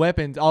have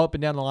weapons all up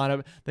and down the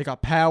lineup. They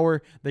got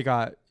power. They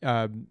got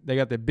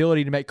the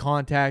ability to make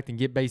contact and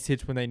get base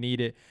hits when they need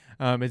it.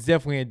 It's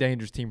definitely a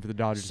dangerous team for the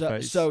Dodgers to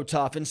face. So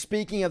tough. And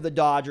speaking of the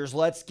Dodgers,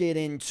 let's get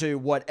into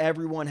what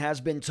everyone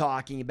has been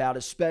talking about,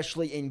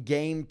 especially in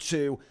Game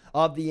 2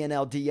 of the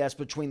NLDS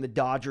between the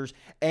Dodgers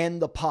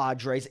and the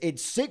Padres.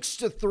 It's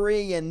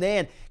 6-3, and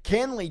then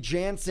Kenley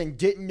Jansen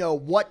didn't know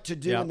what to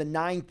do in the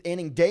 9th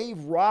inning.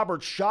 Dave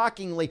Roberts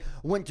shockingly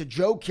went to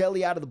Joe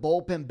Kelly out of the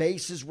bullpen.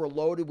 Bases were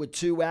loaded with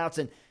 2 outs,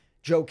 and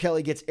Joe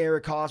Kelly gets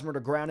Eric Hosmer to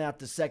ground out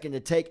to second to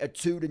take a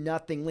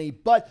 2-0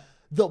 lead. But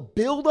the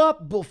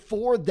buildup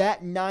before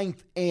that 9th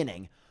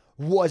inning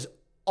was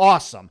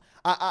awesome.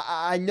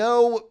 I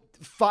know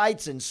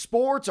fights in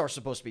sports are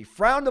supposed to be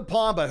frowned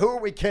upon, but who are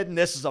we kidding?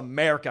 This is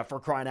America, for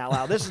crying out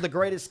loud. This is the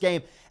greatest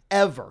game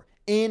ever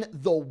in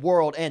the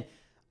world. And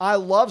I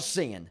love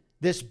seeing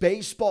this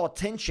baseball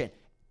tension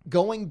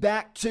going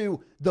back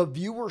to the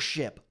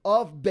viewership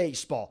of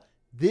baseball.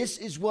 This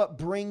is what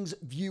brings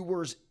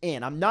viewers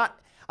in. I'm not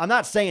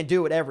saying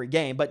do it every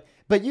game, but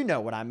you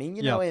know what I mean.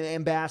 You know,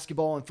 in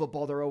basketball and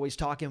football, they're always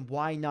talking,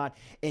 why not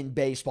in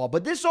baseball?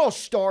 But this all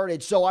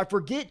started, so I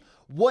forget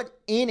what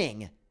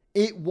inning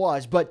it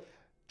was, but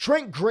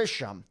Trent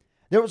Grisham,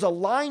 there was a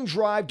line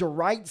drive to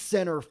right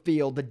center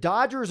field. The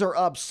Dodgers are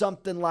up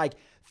something like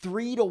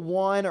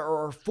 3-1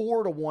 or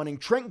 4-1, and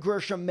Trent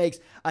Grisham makes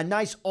a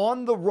nice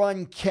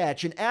on-the-run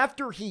catch. And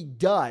after he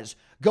does,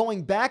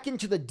 going back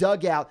into the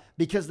dugout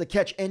because the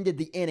catch ended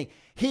the inning,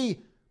 he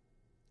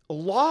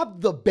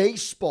lobbed the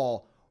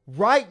baseball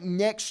right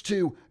next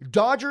to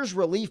Dodgers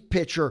relief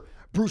pitcher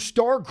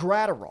Brusdar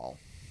Graterol.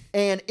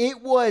 And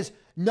it was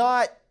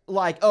not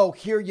like, oh,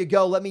 here you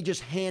go, let me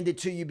just hand it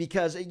to you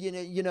because,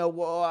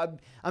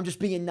 I'm just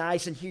being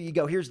nice and here you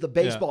go, here's the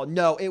baseball. Yeah.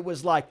 No, it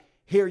was like,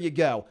 here you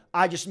go.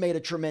 I just made a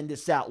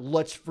tremendous out.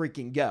 Let's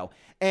freaking go.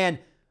 And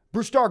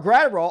Brusdar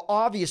Graterol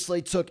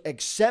obviously took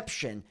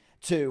exception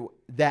to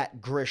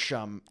that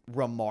Grisham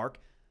remark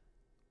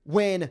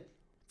when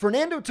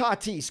Fernando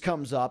Tatis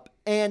comes up,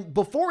 and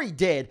before he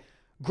did,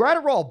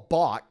 Graterol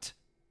balked.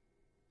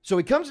 So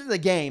he comes into the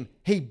game,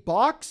 he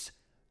balks,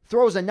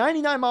 throws a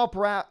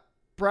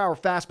 99-mile-per-hour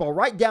fastball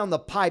right down the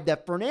pipe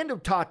that Fernando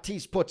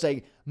Tatis puts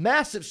a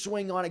massive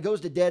swing on. It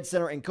goes to dead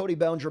center, and Cody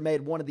Bellinger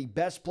made one of the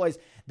best plays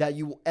that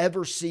you will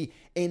ever see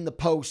in the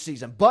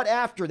postseason. But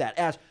after that,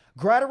 as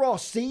Graterol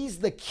sees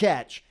the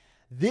catch,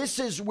 this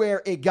is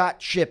where it got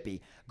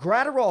chippy.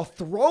 Graterol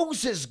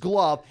throws his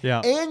glove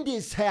and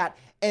his hat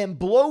and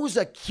blows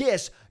a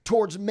kiss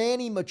towards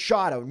Manny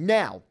Machado.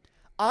 Now,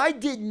 I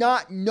did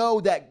not know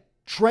that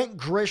Trent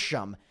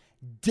Grisham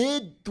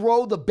did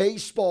throw the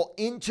baseball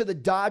into the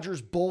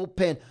Dodgers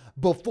bullpen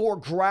before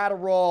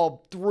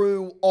Gratterall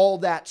threw all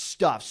that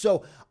stuff.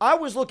 So I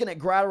was looking at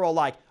Gratterall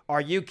like, are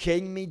you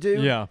kidding me,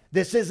 dude? Yeah.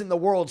 This isn't the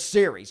World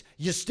Series.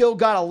 You still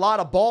got a lot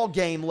of ball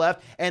game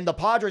left, and the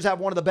Padres have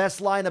one of the best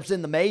lineups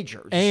in the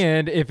majors.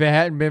 And if it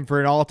hadn't been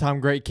for an all-time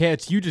great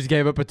catch, you just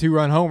gave up a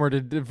 2-run homer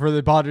for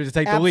the Padres to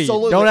take the lead.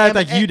 Don't act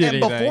like you did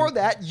anything. And before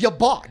that, you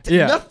balked.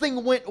 Yeah.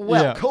 Nothing went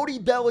well. Yeah. Cody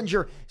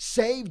Bellinger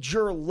saved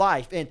your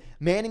life. And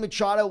Manny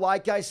Machado,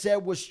 like I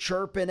said, was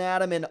chirping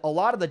at him. And a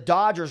lot of the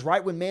Dodgers,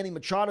 right when Manny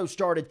Machado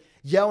started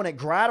yelling at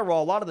Gratterall,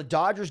 a lot of the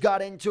Dodgers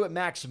got into it.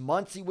 Max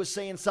Muncy was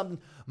saying something.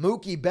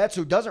 Mookie Betts,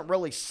 who doesn't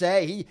really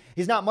say,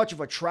 he's not much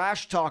of a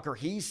trash talker.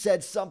 He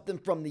said something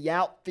from the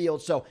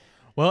outfield. So,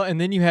 well,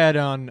 and then you had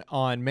on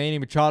Manny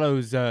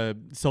Machado's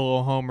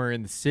solo homer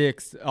in the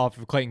 6th off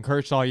of Clayton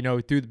Kershaw,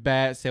 threw the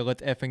bat, said,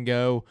 let's effing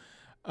go.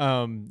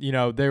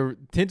 Their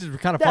tensions were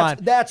kind of fine.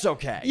 That's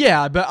okay.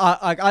 Yeah, but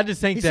I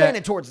just think he's that. saying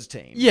it towards his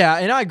team. Yeah,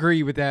 and I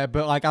agree with that.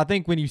 But, I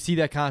think when you see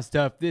that kind of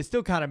stuff, it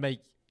still kind of make,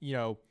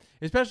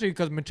 especially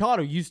because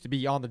Machado used to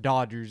be on the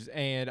Dodgers,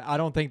 and I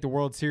don't think the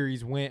World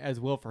Series went as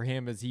well for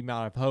him as he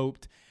might have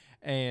hoped.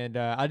 And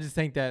I just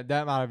think that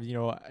might have,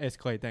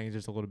 escalated things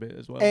just a little bit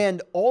as well.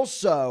 And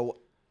also,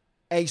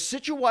 a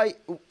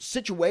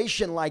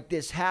situation like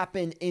this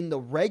happened in the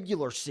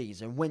regular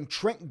season when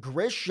Trent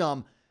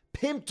Grisham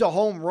pimped a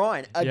home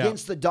run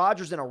against the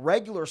Dodgers in a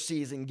regular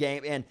season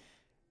game. And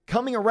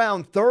coming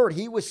around third,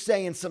 he was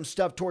saying some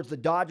stuff towards the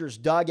Dodgers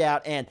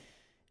dugout and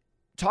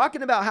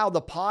talking about how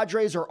the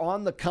Padres are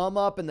on the come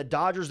up and the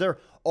Dodgers, they're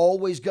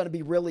always going to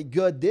be really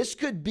good. This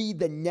could be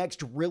the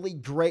next really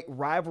great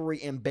rivalry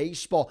in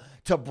baseball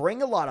to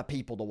bring a lot of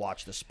people to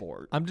watch the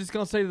sport. I'm just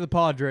going to say to the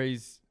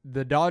Padres,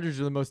 the Dodgers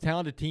are the most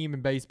talented team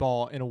in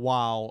baseball in a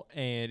while,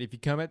 and if you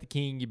come at the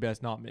King, you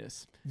best not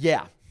miss.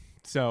 Yeah.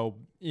 So,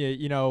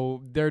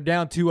 they're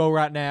down 2-0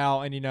 right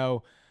now,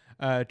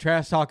 and,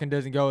 trash talking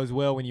doesn't go as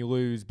well when you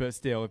lose, but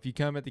still, if you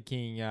come at the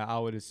King, I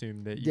would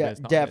assume that you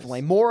best not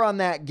definitely. miss. More on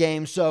that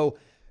game. So,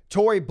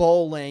 Tory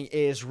Bowling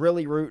is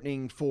really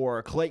rooting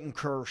for Clayton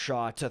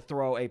Kershaw to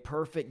throw a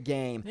perfect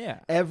game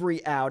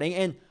every outing.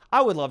 And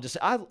I would love to say,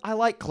 I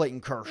like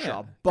Clayton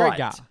Kershaw, great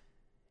guy. but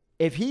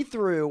if he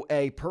threw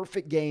a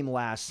perfect game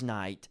last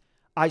night,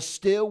 I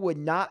still would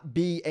not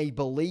be a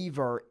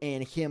believer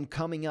in him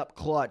coming up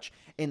clutch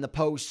in the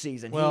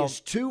postseason. He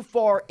is too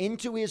far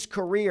into his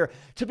career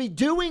to be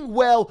doing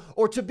well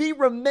or to be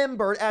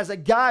remembered as a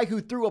guy who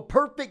threw a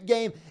perfect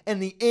game in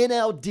the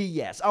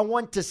NLDS. I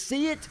want to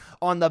see it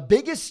on the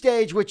biggest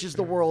stage, which is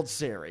the World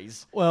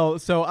Series. Well,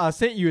 so I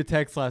sent you a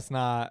text last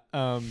night.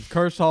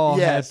 Kershaw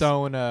had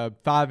thrown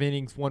 5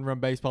 innings, 1-run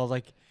baseball. I was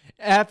like,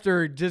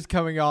 after just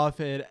coming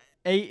off an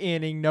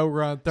 8-inning,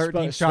 no-run,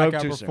 13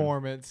 strikeout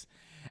performance,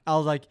 I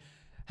was like,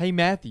 hey,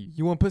 Matthew,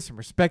 you want to put some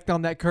respect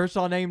on that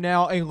Kershaw name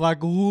now? And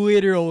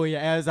literally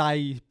as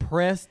I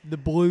pressed the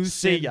blue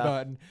send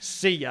button.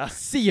 See ya,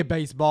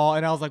 baseball.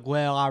 And I was like,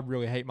 well, I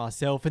really hate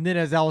myself. And then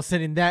as I was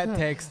sending that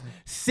text,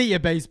 see ya,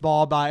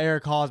 baseball by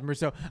Eric Hosmer.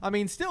 So, I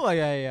mean, still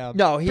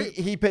no,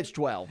 he pitched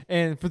well.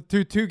 And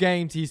through 2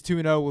 games, he's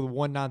 2-0 with a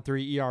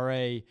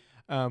 1.93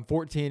 ERA,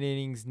 14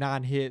 innings,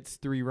 9 hits,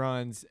 3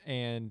 runs,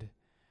 and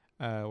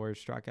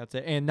where's strikeouts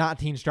at? And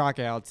 19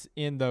 strikeouts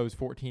in those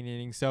 14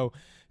 innings. So,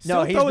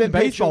 no, he's been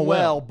pitching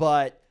well,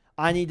 but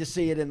I need to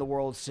see it in the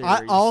World Series.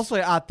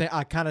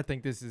 I kind of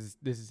think this is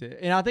it,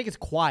 and I think it's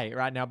quiet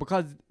right now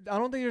because I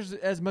don't think there's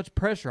as much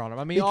pressure on him.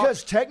 I mean,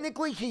 because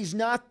technically he's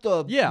not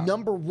the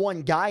number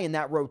 1 guy in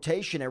that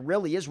rotation. It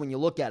really is when you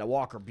look at it,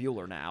 Walker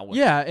Buehler now.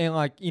 Yeah,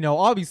 and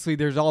obviously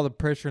there's all the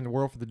pressure in the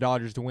world for the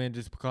Dodgers to win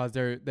just because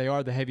they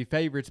are the heavy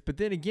favorites. But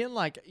then again,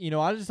 I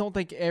just don't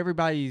think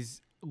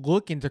everybody's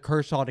looking to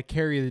Kershaw to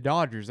carry the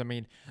Dodgers. I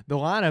mean, the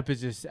lineup is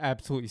just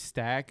absolutely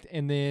stacked.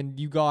 And then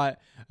you got,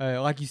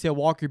 like you said,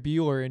 Walker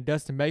Buehler and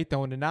Dustin May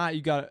throwing tonight.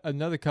 You got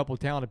another couple of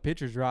talented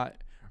pitchers right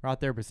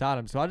there beside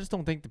him. So I just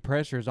don't think the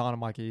pressure is on him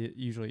like it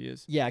usually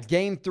is. Yeah,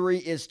 Game 3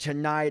 is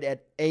tonight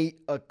at 8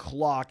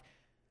 o'clock.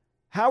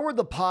 How are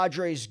the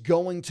Padres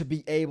going to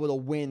be able to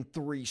win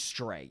 3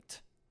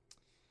 straight?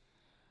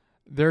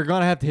 They're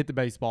going to have to hit the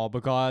baseball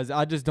because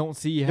I just don't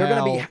see how. They're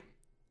going to be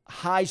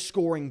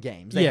high-scoring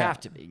games. They have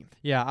to be.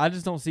 Yeah, I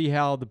just don't see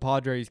how the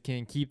Padres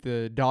can keep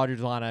the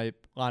Dodgers lineup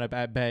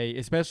at bay,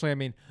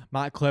 especially,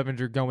 Mike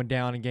Clevenger going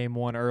down in Game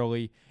 1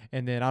 early,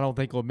 and then I don't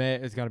think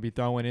Lamet is going to be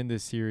throwing in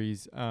this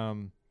series.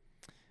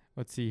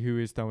 Let's see who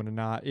is throwing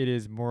tonight. It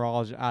is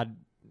Morales.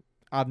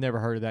 I've never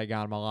heard of that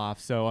guy in my life.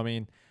 So,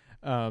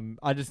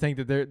 I just think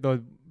that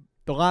the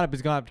lineup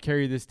is going to have to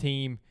carry this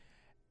team,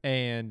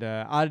 and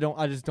I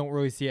just don't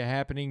really see it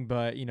happening,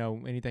 but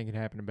anything can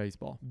happen in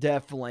baseball.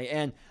 Definitely.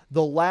 And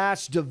the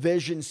last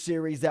division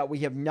series that we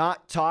have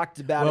not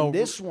talked about in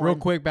this one. Real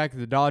quick, back to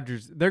the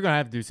Dodgers. They're going to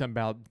have to do something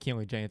about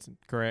Kenley Jansen,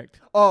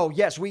 correct? Oh,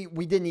 yes. We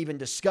didn't even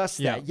discuss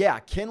that. Yeah,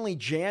 Kenley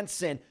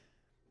Jansen.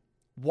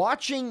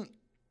 Watching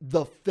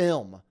the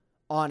film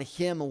on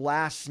him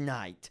last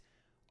night,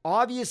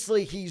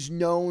 obviously he's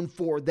known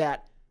for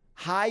that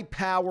high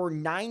power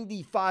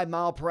 95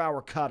 mile per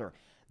hour cutter.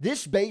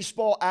 This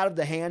baseball out of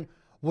the hand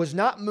was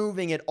not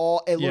moving at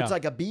all. It looked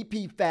like a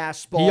BP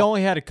fastball. He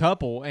only had a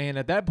couple, and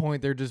at that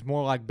point, they're just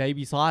more like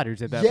baby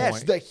sliders at that point.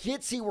 Yes, the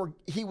hits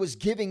he was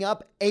giving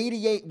up,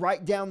 88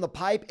 right down the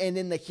pipe, and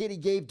then the hit he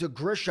gave to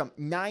Grisham,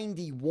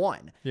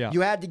 91. Yeah.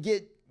 You had to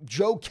get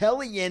Joe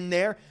Kelly in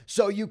there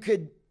so you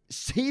could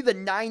see the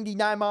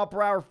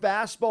 99-mile-per-hour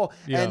fastball,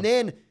 and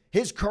then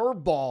his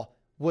curveball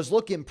was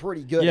looking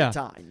pretty good at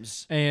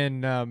times.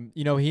 And,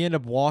 he ended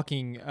up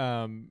walking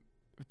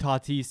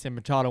Tatis and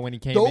Machado when he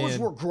came in. Those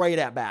were great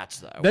at-bats,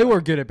 though. They were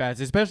good at-bats,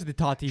 especially the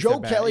Tatis Joe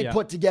at-bat. Kelly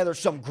put together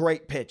some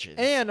great pitches.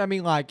 And,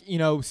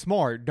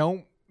 smart.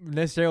 Don't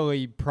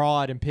necessarily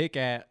prod and pick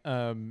at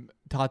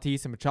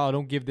Tatis and Machado.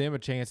 Don't give them a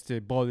chance to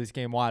blow this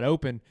game wide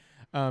open.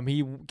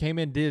 He came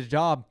in and did his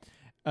job.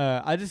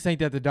 I just think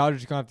that the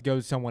Dodgers are going to have to go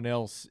to someone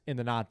else in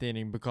the 9th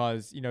inning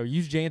because,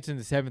 use Jansen in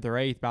the 7th or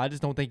 8th, but I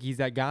just don't think he's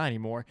that guy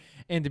anymore.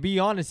 And to be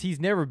honest, he's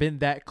never been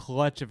that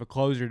clutch of a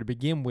closer to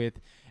begin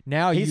with.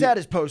 Now he's had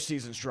his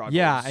postseason struggles.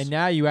 Yeah, and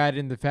now you add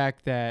in the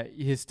fact that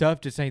his stuff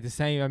just ain't the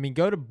same. I mean,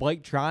 go to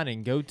Blake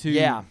Trinan. Go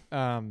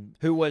to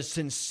who was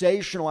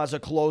sensational as a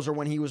closer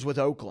when he was with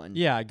Oakland.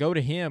 Yeah, go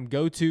to him.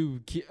 Go to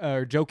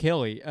Joe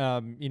Kelly.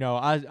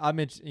 I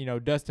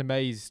mentioned Dustin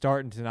May's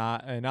starting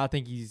tonight, and I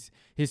think his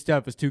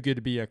stuff is too good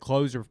to be a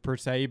closer per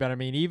se. But I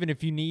mean, even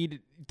if you need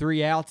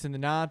 3 outs in the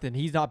 9th and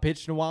he's not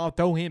pitched in a while,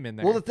 throw him in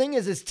there. Well, the thing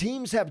is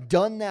teams have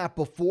done that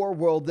before,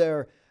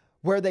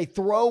 where they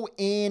throw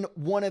in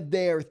one of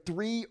their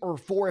 3 or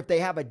 4, if they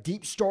have a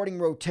deep starting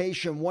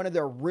rotation, one of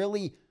their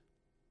really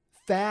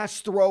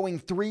fast-throwing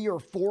 3 or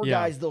 4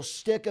 guys, they'll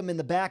stick them in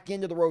the back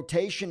end of the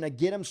rotation to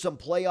get them some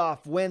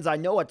playoff wins. I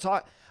know I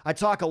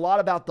talk a lot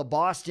about the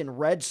Boston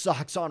Red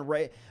Sox on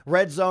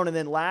Red Zone, and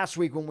then last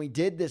week when we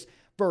did this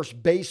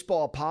first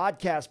baseball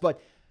podcast, but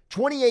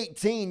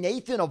 2018,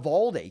 Nathan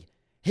Eovaldi,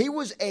 he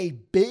was a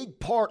big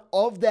part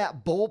of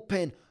that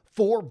bullpen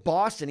for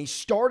Boston. He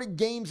started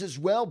games as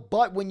well,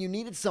 but when you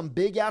needed some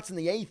big outs in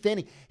the 8th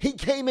inning, he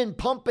came in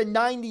pumping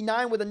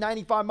 99 with a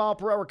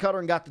 95-mile-per-hour cutter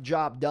and got the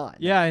job done.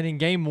 Yeah, and in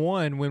Game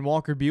 1, when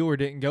Walker Buehler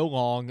didn't go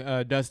long,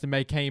 Dustin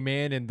May came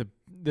in, and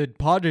the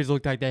Padres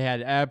looked like they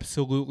had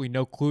absolutely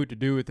no clue what to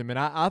do with him. And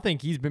I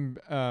think he's been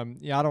I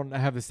don't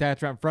have the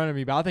stats right in front of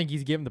me, but I think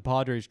he's given the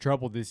Padres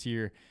trouble this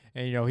year.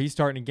 And, he's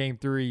starting in Game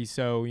 3,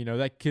 so,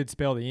 that could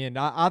spell the end.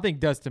 I think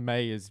Dustin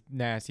May is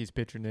nastiest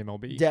pitcher in the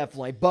MLB.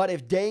 Definitely. But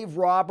if Dave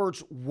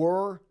Roberts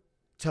were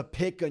to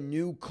pick a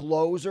new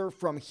closer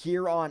from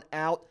here on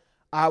out,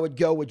 I would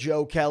go with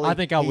Joe Kelly. I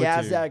think I would, He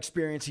has too. that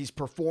experience. He's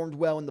performed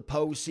well in the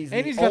postseason.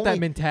 And he's got that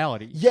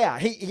mentality. Yeah,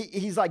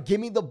 he's like, give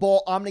me the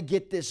ball. I'm going to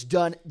get this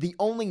done. The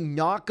only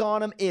knock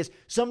on him is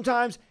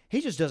sometimes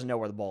he just doesn't know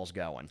where the ball's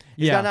going.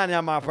 He's got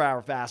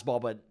 99-mile-per-hour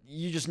fastball, but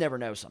you just never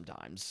know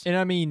sometimes. And,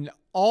 I mean,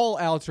 all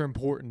outs are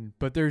important,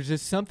 but there's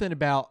just something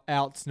about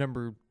outs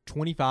number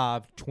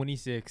 25,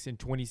 26, and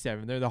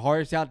 27. They're the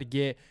hardest out to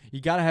get.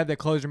 You got to have that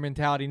closer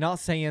mentality. Not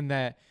saying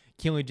that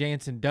Kenley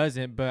Jansen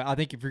doesn't, but I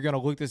think if you're going to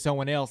look to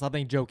someone else, I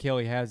think Joe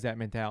Kelly has that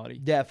mentality.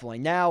 Definitely.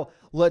 Now,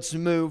 let's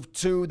move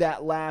to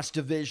that last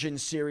division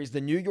series, the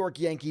New York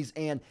Yankees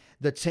and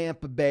the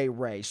Tampa Bay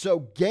Rays. So,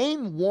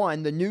 Game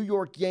 1, the New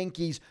York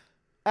Yankees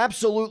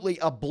absolutely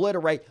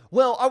obliterate.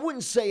 Well, I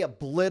wouldn't say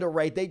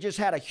obliterate. They just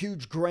had a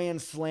huge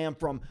grand slam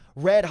from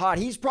Red Hot.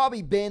 He's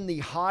probably been the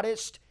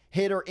hottest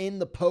hitter in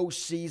the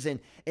postseason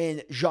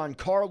in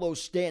Giancarlo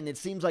Stanton. It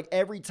seems like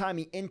every time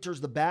he enters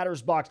the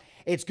batter's box,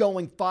 it's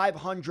going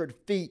 500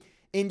 feet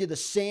into the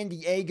San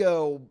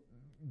Diego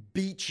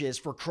beaches,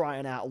 for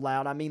crying out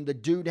loud. I mean, the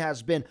dude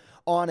has been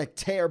on a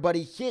tear, but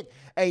he hit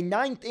a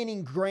 9th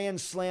inning grand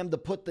slam to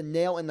put the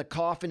nail in the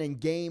coffin in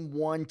Game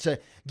 1 to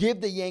give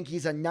the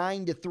Yankees a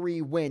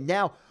 9-3 win.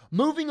 Now,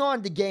 moving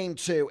on to Game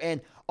 2, and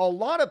a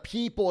lot of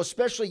people,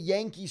 especially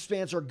Yankees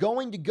fans, are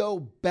going to go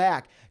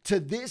back to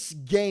this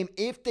game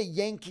if the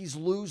Yankees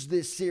lose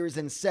this series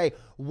and say,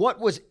 what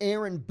was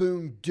Aaron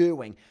Boone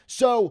doing?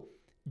 So,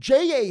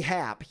 J.A.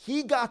 Happ,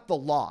 he got the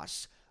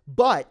loss,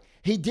 but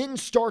he didn't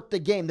start the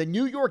game. The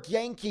New York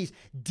Yankees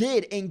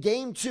did in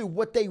Game 2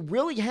 what they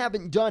really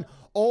haven't done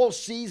all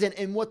season,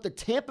 and what the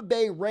Tampa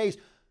Bay Rays,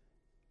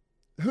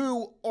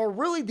 who are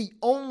really the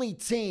only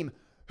team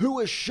who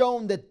has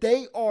shown that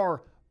they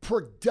are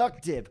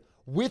productive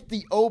with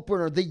the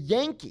opener. The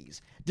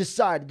Yankees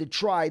decided to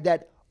try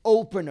that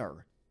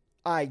opener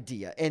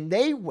idea, and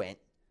they went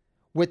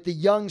with the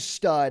young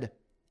stud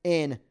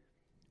in,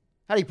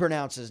 how do you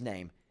pronounce his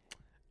name?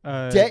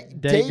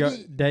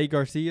 Davy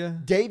Garcia?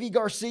 Davy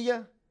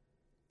Garcia?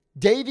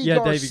 Davy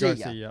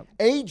Garcia. Yep.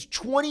 Age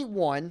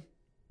 21,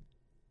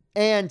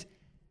 and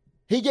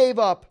he gave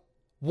up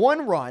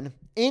 1 run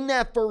in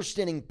that first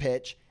inning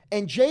pitch,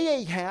 and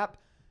J.A. Happ,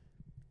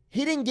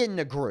 he didn't get in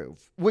a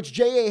groove, which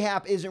J.A.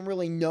 Happ isn't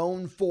really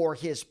known for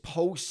his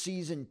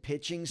postseason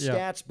pitching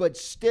stats, but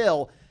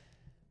still,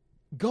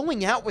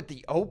 going out with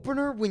the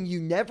opener when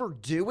you never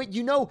do it,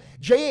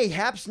 J.A.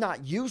 Happ's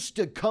not used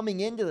to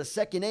coming into the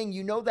second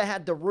inning. That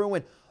had to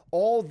ruin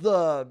all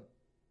the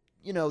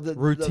the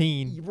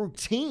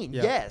routine,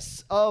 Yeah.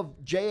 yes,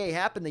 of J.A.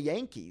 Happ and the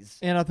Yankees.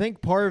 And I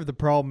think part of the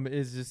problem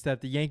is just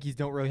that the Yankees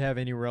don't really have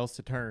anywhere else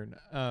to turn.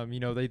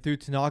 They threw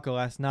Tanaka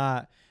last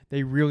night.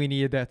 They really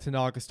needed that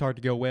Tanaka start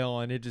to go well,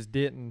 and it just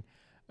didn't.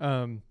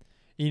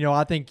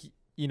 I think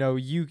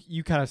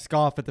you kind of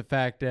scoff at the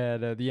fact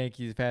that the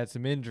Yankees have had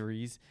some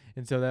injuries,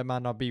 and so that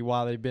might not be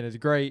why they've been as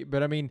great.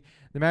 But I mean,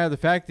 the matter of the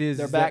fact is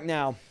They're back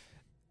now.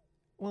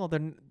 Well,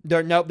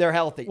 they're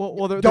healthy.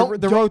 Well,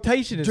 the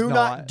rotation is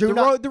not.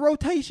 The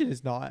rotation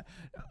is not.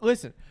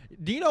 Listen,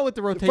 do you know what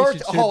the rotation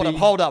should be?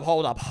 Hold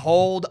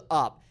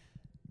up.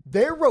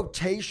 Their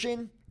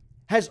rotation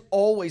has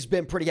always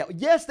been pretty healthy.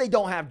 Yes, they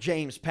don't have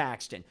James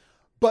Paxton,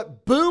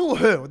 but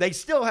boo-hoo, they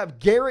still have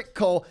Garrett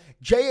Cole,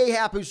 J.A.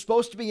 Happ, who's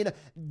supposed to be in.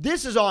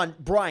 This is on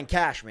Brian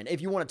Cashman, if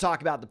you want to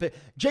talk about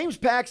James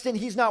Paxton,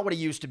 he's not what he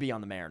used to be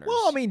on the Mariners.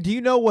 Well, I mean, do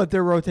you know what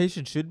their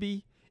rotation should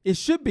be? It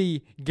should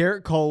be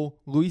Garrett Cole,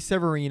 Luis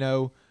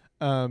Severino,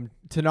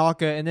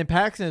 Tanaka, and then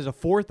Paxton as a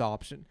fourth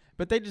option.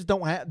 But they just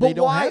don't have. They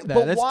don't have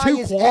that. That's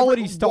two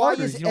quality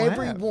starters. Why is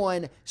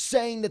everyone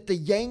saying that the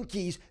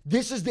Yankees,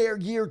 this is their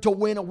year to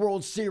win a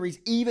World Series,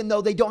 even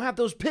though they don't have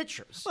those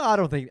pitchers? Well, I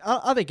don't think.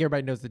 I think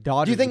everybody knows the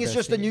Dodgers. Do you think it's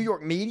just the New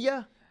York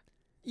media?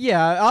 Yeah,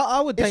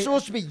 I would think it's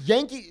supposed to be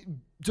Yankee.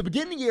 To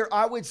begin the year,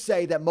 I would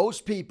say that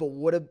most people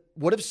would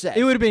have said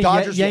it would have been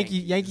Dodgers,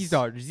 Yankees,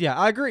 Dodgers. Yeah,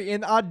 I agree,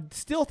 and I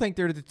still think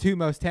they're the two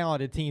most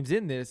talented teams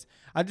in this.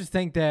 I just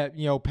think that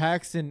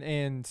Paxton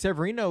and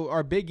Severino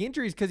are big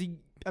injuries because you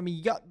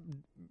got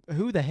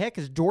who the heck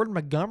is Jordan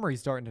Montgomery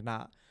starting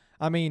tonight?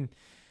 I mean,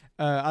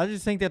 I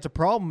just think that's a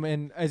problem.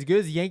 And as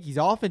good as the Yankees'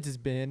 offense has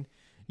been,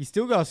 you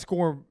still got to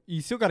score.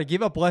 You still got to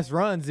give up less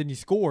runs than you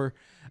score.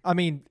 I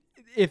mean,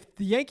 if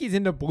the Yankees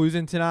end up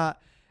losing tonight,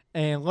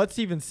 and let's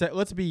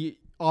be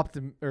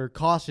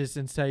cautious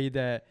and say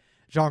that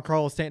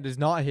Giancarlo Stanton does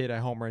not hit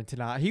a home run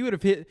tonight. He would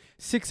have hit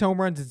 6 home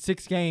runs in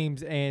 6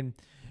 games, and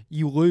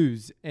you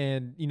lose.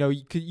 And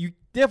you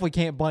definitely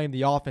can't blame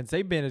the offense.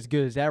 They've been as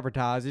good as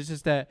advertised. It's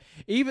just that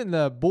even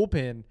the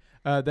bullpen,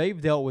 they've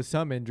dealt with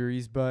some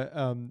injuries, but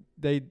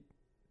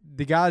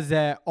the guys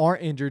that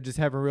aren't injured just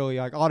haven't really,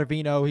 like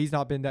Ottavino, he's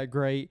not been that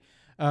great.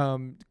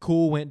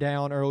 Cool went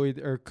down early,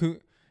 or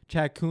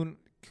Chad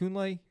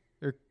Kunle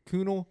or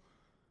Kunal.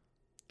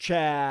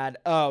 Chad.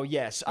 Oh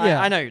yes,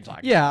 yeah. I know you're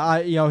talking.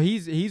 Yeah,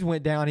 he's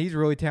went down. He's a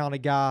really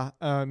talented guy.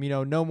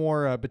 No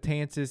more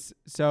Betances.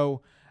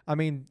 So I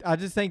mean, I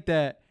just think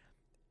that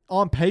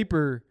on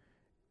paper,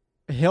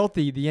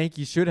 healthy, the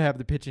Yankees should have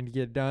the pitching to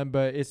get it done.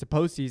 But it's the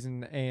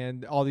postseason,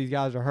 and all these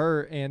guys are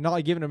hurt, and not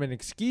like giving them an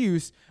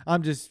excuse.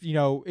 I'm just,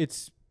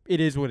 it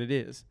is what it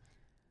is.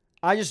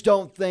 I just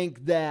don't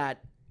think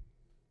that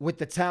with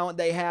the talent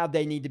they have,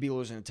 they need to be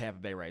losing the Tampa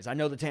Bay Rays. I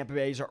know the Tampa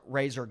Bay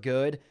Rays are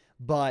good,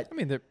 but I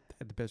mean they're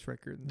the best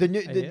record. The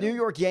New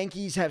York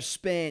Yankees have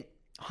spent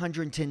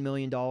 $110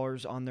 million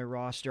on their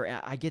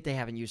roster. I get they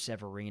haven't used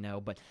Severino,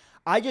 but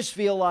I just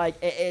feel like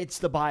it's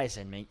the bias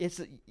in me.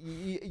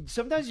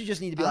 Sometimes you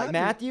just need to be like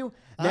Matthew,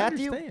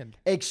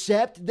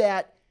 except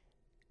that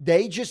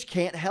they just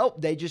can't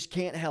help. They just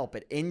can't help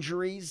it.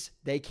 Injuries,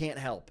 they can't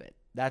help it.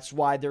 That's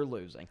why they're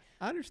losing.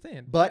 I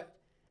understand. But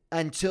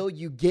until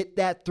you get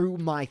that through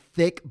my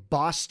thick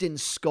Boston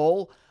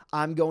skull,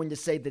 I'm going to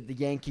say that the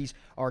Yankees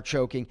are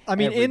choking. I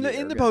mean, in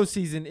the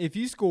postseason, if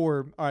you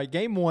score, all right,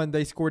 game 1,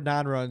 they scored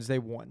 9 runs, they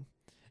won.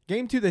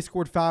 Game 2, they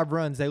scored 5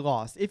 runs, they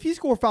lost. If you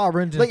score 5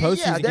 runs in a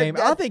postseason game,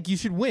 I think you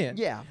should win.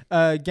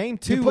 Yeah. Game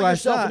 2, you put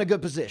yourself in a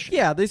good position.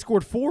 Yeah, they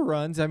scored 4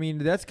 runs. I mean,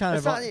 that's kind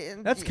of on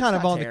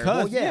the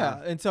cusp. Yeah.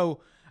 And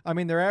so, I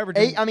mean, they're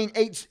averaging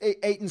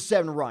 8 and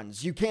 7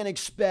 runs. You can't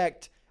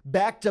expect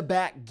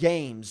back-to-back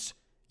games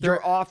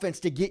your offense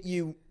to get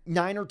you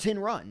 9 or 10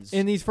 runs.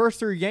 In these first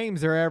 3 games,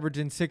 they're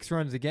averaging 6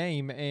 runs a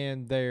game,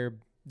 and they're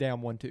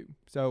down 1-2.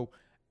 So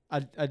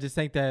I just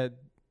think that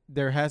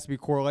there has to be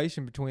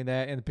correlation between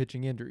that and the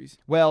pitching injuries.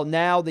 Well,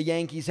 now the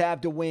Yankees have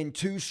to win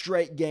 2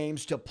 straight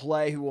games to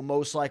play who will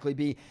most likely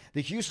be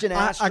the Houston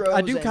Astros.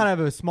 I do kind of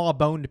have a small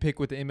bone to pick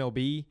with the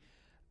MLB.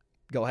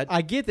 Go ahead.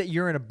 I get that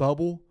you're in a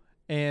bubble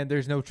and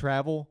there's no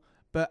travel,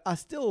 but I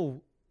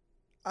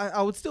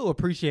would still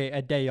appreciate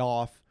a day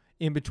off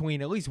in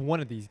between at least one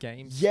of these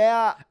games.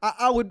 Yeah.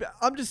 I would.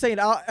 I'm just saying,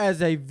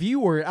 as a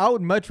viewer, I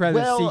would much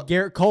rather see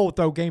Garrett Cole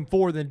throw game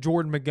 4 than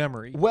Jordan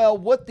Montgomery. Well,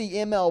 what the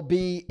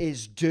MLB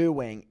is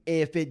doing,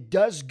 if it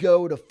does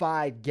go to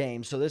 5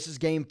 games, so this is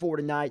game 4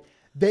 tonight,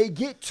 they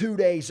get 2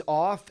 days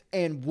off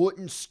and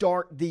wouldn't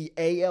start the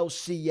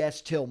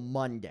ALCS till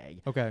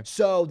Monday. Okay.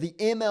 So the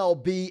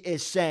MLB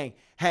is saying,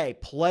 hey,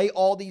 play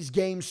all these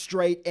games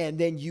straight, and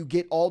then you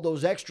get all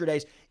those extra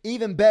days.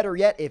 Even better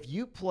yet, if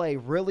you play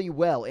really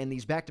well in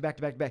these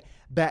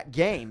back-to-back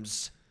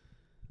games,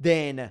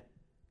 then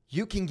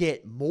you can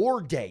get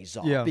more days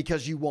off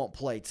because you won't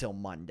play till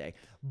Monday.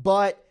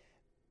 But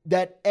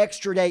that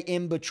extra day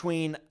in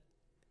between,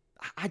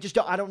 I just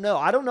don't. I don't know.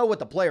 I don't know what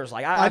the players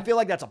like. I feel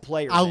like that's a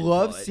player's I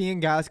love input. seeing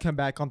guys come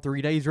back on 3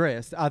 days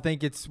rest. I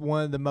think it's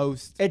one of the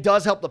most. It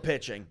does help the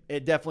pitching.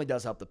 It definitely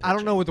does help the pitching. I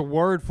don't know what the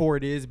word for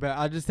it is, but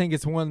I just think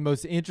it's one of the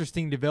most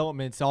interesting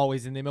developments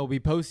always in the MLB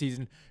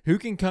postseason. Who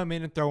can come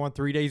in and throw on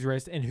 3 days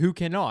rest and who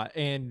cannot?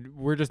 And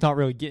we're just not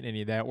really getting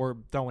any of that. We're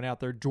throwing out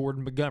there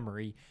Jordan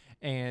Montgomery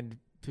and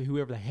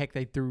whoever the heck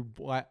they threw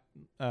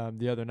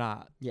the other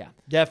night. Yeah,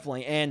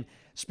 definitely. And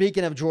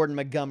speaking of Jordan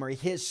Montgomery,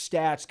 his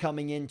stats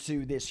coming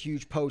into this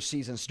huge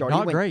postseason start.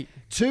 Not great.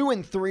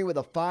 2-3 with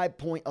a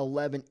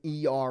 5.11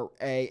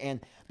 ERA.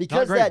 And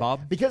because Not great,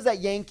 Bob. because that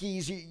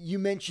Yankees, you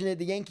mentioned it,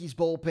 the Yankees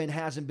bullpen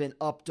hasn't been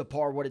up to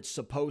par what it's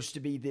supposed to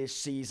be this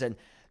season.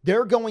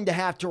 They're going to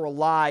have to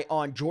rely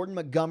on Jordan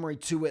Montgomery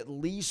to at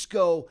least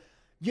go,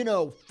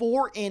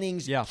 4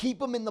 innings,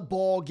 keep him in the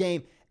ball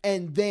game,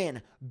 and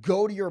then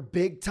go to your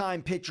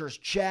big-time pitchers,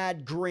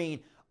 Chad Green,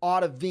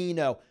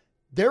 Ottavino.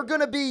 They're going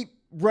to be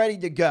ready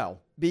to go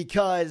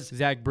because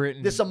Zach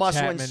Britton, this is a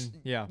must-win.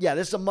 Chapman,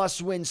 This is a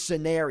must-win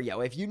scenario.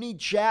 If you need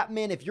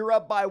Chapman, if you're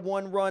up by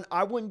 1 run,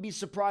 I wouldn't be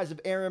surprised if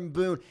Aaron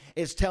Boone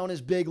is telling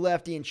his big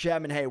lefty and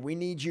Chapman, hey, we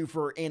need you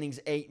for innings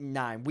 8 and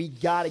 9. We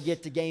got to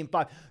get to Game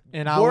 5.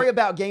 And worry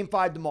about Game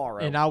 5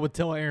 tomorrow. And I would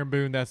tell Aaron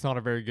Boone that's not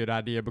a very good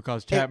idea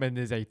because Chapman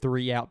is a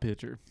 3-out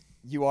pitcher.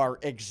 You are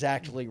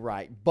exactly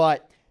right.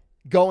 But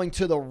going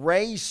to the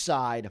Rays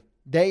side,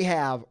 they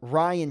have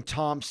Ryan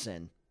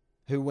Thompson,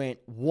 who went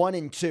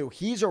 1-2.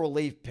 He's a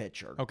relief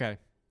pitcher. Okay.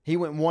 He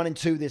went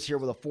 1-2 this year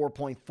with a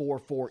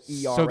 4.44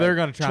 ERA. So they're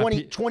going to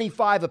try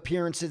 25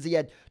 appearances. He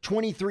had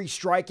 23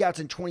 strikeouts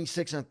and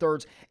 26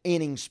 1/3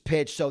 innings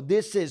pitched. So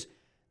this is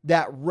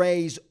that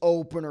Rays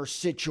opener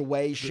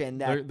situation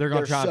that they're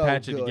going to try so and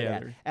patch it good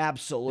together. at.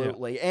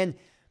 Absolutely. Yeah. And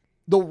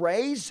the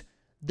Rays,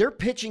 their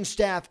pitching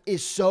staff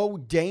is so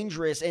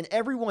dangerous, and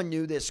everyone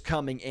knew this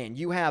coming in.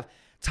 You have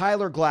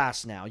Tyler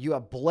Glasnow, you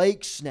have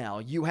Blake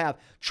Snell, you have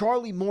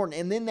Charlie Morton,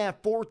 and then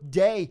that 4th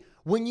day,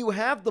 when you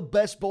have the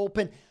best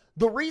bullpen,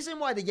 the reason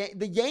why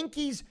the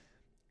Yankees,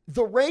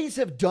 the Rays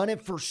have done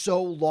it for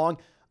so long,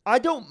 I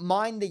don't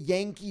mind the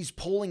Yankees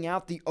pulling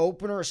out the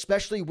opener,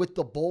 especially with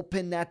the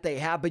bullpen that they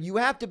have, but you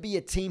have to be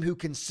a team who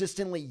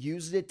consistently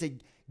uses it to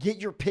get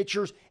your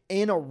pitchers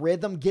in a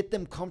rhythm, get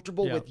them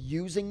comfortable with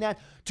using that,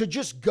 to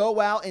just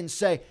go out and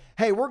say,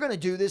 hey, we're going to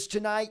do this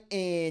tonight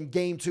in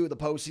Game 2 of the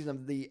postseason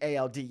of the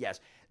ALDS.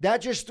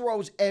 That just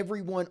throws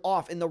everyone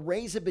off, and the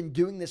Rays have been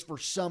doing this for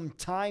some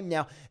time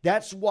now.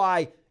 That's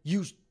why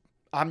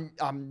I'm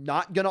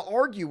not going to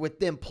argue with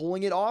them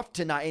pulling it off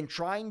tonight and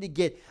trying to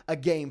get a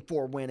Game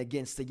 4 win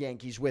against the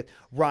Yankees with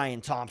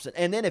Ryan Thompson.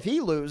 And then if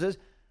he loses,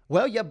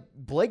 well, you have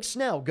Blake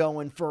Snell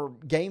going for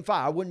Game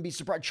 5. I wouldn't be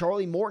surprised.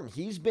 Charlie Morton,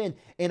 he's been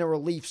in a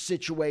relief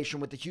situation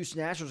with the Houston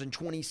Astros in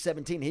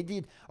 2017. He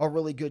did a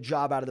really good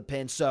job out of the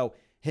pen. So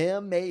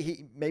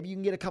maybe you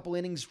can get a couple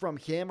innings from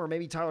him or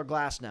maybe Tyler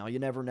Glasnow. You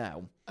never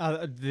know.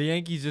 The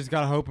Yankees just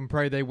got to hope and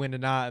pray they win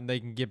tonight and they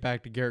can get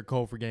back to Garrett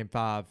Cole for Game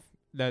 5.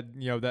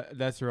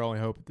 That's their only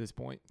hope at this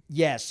point.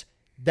 Yes.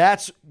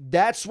 That's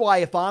why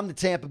if I'm the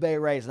Tampa Bay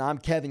Rays and I'm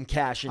Kevin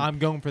Cash, I'm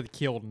going for the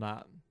kill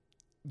tonight.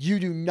 You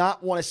do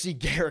not want to see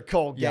Garrett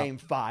Cole Game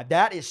 5.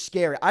 That is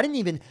scary. I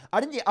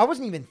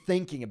wasn't even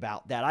thinking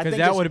about that. Because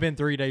that would have been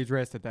 3 days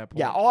rest at that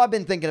point. Yeah, all I've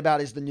been thinking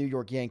about is the New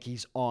York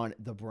Yankees on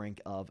the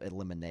brink of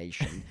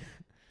elimination.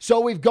 So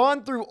we've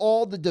gone through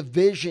all the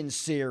division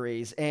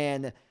series,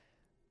 and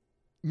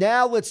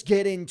now let's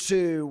get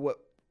into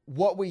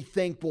what we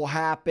think will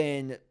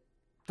happen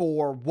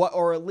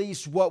or at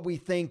least what we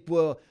think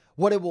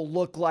what it will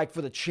look like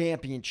for the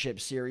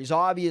championship series.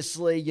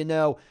 Obviously,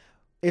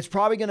 it's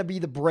probably going to be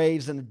the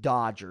Braves and the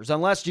Dodgers.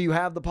 Unless, do you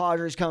have the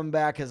Padres coming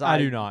back? Because I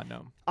do not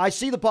know. I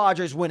see the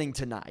Padres winning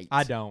tonight.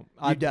 I don't.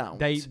 You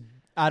don't.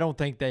 I don't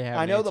think they have.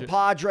 I know the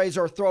Padres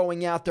are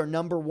throwing out their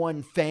number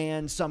 1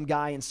 fan, some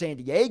guy in San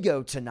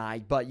Diego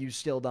tonight, but you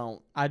still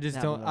don't. I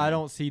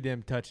don't see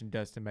them touching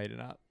Dustin May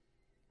tonight.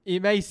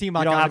 It may seem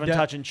like you don't have him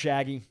touching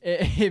Shaggy.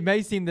 It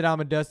may seem that I'm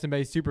a Dustin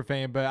May super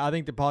fan, but I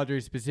think the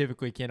Padres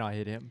specifically cannot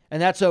hit him.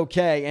 And that's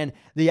okay. And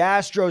the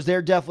Astros,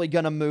 they're definitely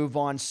going to move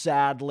on,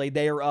 sadly.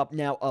 They are up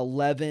now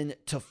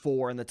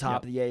 11-4 in the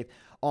top of the 8th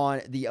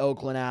on the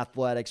Oakland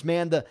Athletics.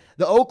 Man, the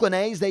Oakland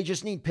A's, they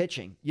just need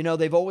pitching.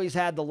 They've always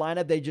had the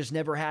lineup. They just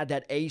never had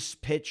that ace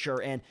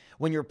pitcher. And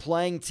when you're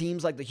playing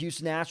teams like the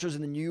Houston Astros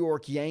and the New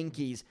York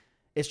Yankees,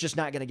 it's just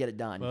not going to get it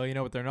done. Well, you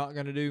know what they're not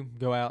going to do?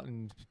 Go out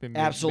and spend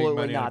absolutely big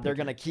money not. They're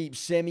going to keep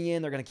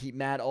Simeon. They're going to keep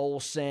Matt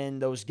Olson,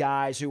 those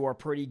guys who are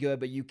pretty good,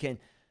 but you can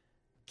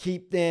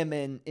keep them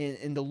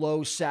in the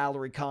low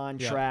salary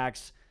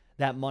contracts.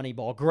 That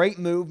Moneyball, great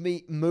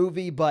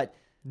movie, but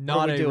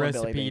not a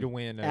recipe to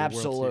win.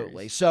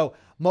 Absolutely. So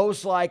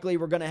most likely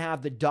we're going to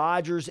have the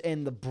Dodgers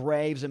and the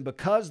Braves, and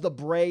because the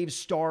Braves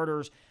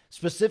starters,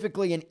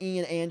 specifically in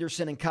Ian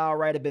Anderson and Kyle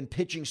Wright, have been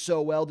pitching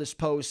so well this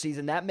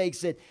postseason, that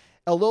makes it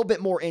a little bit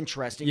more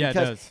interesting. Yeah,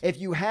 because it does.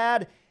 if you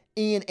had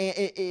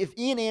if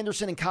Ian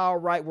Anderson and Kyle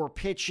Wright were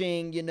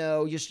pitching,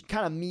 just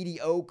kind of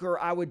mediocre,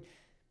 I would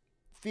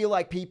feel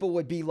like people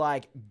would be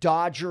like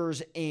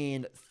Dodgers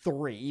in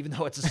 3, even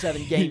though it's a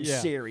 7-game Yeah.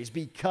 series,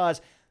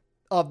 because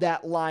of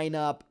that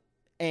lineup.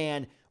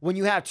 And when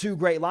you have two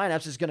great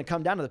lineups, it's going to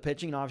come down to the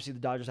pitching, and obviously the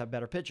Dodgers have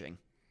better pitching.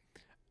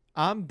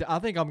 I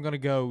think I'm going to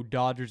go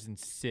Dodgers in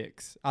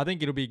 6. I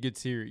think it'll be a good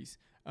series.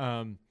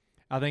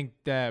 I think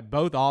that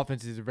both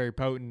offenses are very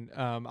potent.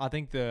 I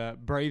think the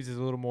Braves is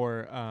a little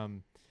more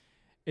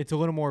it's a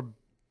little more,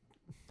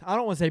 I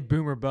don't want to say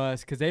boom or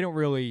bust, because they don't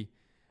really,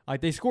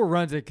 like, they score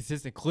runs at a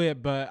consistent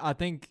clip, but I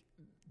think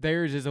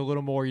theirs is a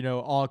little more,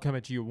 all come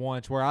at you at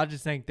once, where I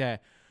just think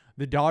that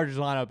the Dodgers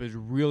lineup is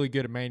really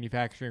good at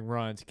manufacturing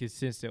runs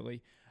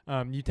consistently.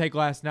 You take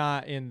last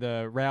night in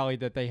the rally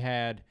that they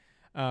had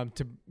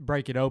to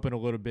break it open a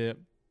little bit,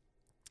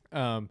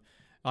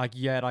 like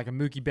you had like a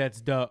Mookie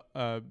Betts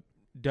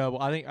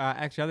double. I think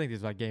this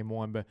is like game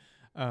 1, but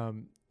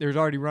there's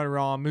already runner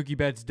on, Mookie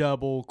Betts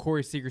double,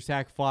 Corey Seager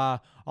sac fly.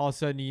 All of a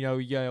sudden, you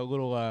got a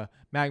little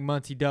Mac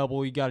Muncy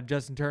double. You got a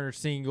Justin Turner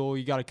single.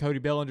 You got a Cody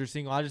Bellinger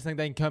single. I just think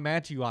they can come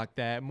at you like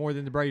that more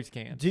than the Braves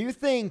can. Do you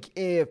think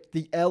if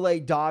the LA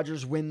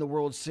Dodgers win the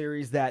World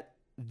Series that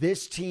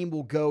this team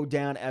will go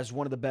down as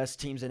one of the best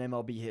teams in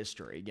MLB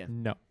history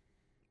again? No.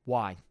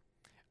 Why?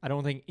 I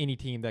don't think any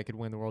team that could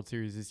win the World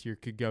Series this year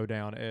could go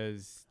down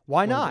as.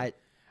 Why not?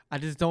 I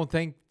just don't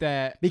think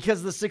that, because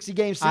of the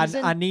 60-game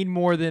season. I need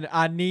more than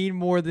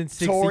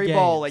 60 Tory games.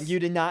 Bowling, you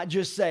did not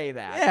just say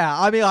that. Yeah,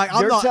 I mean, like,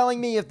 You're telling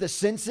me if the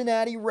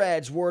Cincinnati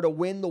Reds were to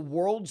win the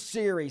World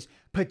Series,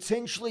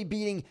 potentially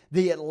beating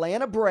the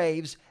Atlanta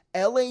Braves,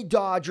 LA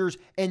Dodgers,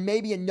 and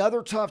maybe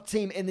another tough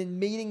team, and then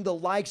meeting the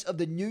likes of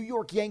the New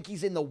York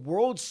Yankees in the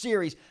World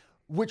Series,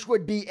 which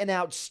would be an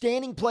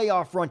outstanding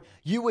playoff run,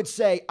 you would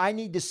say, I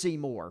need to see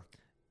more.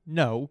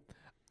 No.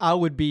 I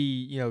would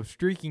be,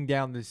 streaking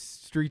down the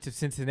streets of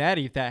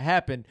Cincinnati if that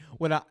happened.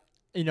 When I'm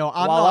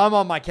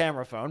on my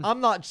camera phone.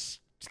 I'm not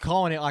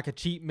calling it like a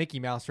cheap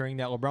Mickey Mouse ring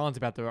that LeBron's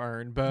about to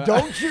earn, but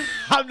don't you?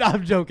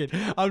 I'm joking.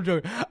 I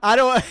don't.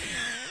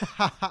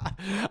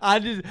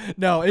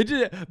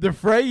 The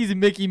phrase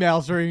Mickey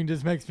Mouse ring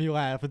just makes me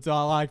laugh, and so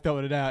I like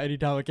throwing it out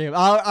anytime it came.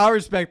 I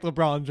respect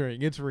LeBron's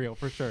ring; it's real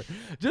for sure.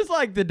 Just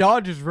like the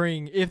Dodgers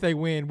ring, if they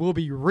win, will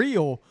be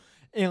real.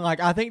 And,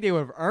 I think they would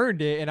have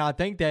earned it, and I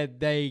think that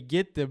they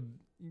get the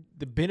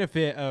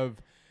benefit of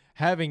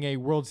having a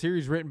World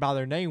Series written by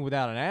their name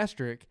without an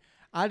asterisk.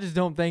 I just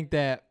don't think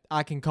that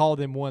I can call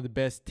them one of the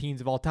best teams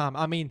of all time.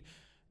 I mean,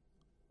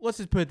 let's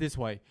just put it this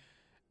way.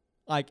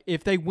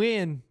 If they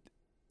win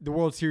the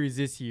World Series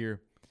this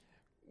year,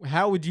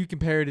 how would you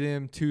compare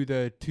them to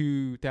the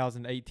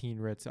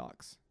 2018 Red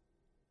Sox?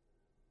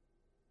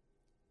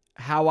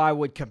 How I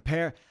would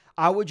compare...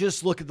 I would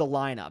just look at the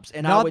lineups,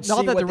 and I would see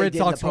not that what the they Red did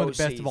Sox in the were the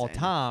best of all postseason.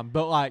 time,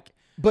 but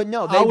But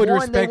no,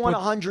 they won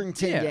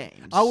 110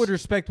 games. I would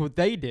respect what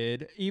they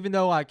did, even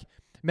though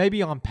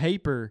maybe on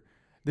paper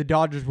the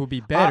Dodgers would be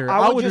better.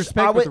 I would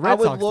respect what the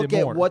Red Sox did more. I would look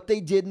at what they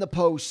did in the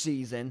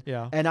postseason,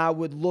 and I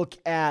would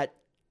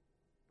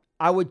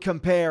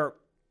compare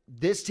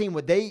this team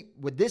with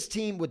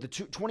the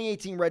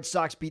 2018 Red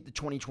Sox beat the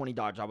 2020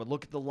 Dodgers. I would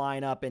look at the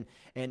lineup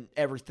and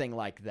everything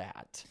like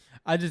that.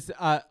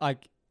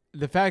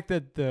 The fact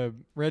that the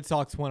Red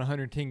Sox won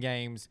 110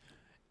 games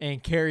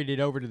and carried it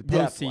over to the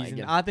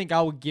postseason, I think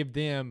I would give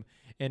them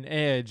an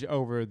edge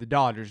over the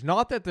Dodgers.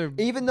 Not that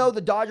even though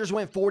the Dodgers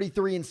went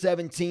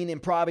 43-17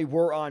 and probably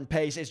were on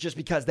pace, it's just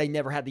because they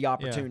never had the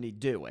opportunity to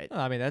do it.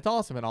 I mean, that's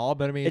awesome and all,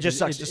 but I mean, it just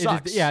sucks to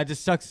suck. It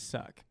just sucks to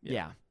suck.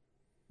 Yeah.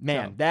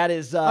 Man, that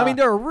is. I mean,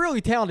 they're a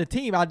really talented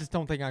team. I just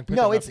don't think I can put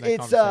them up in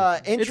that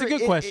conversation. It's a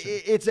good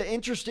question. It's an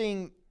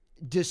interesting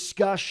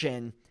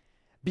discussion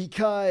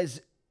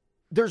because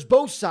there's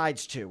both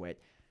sides to it.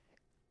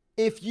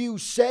 If you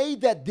say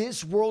that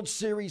this World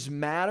Series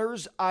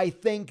matters, I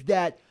think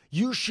that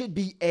you should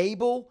be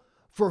able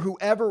for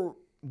whoever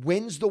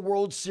wins the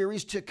World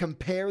Series to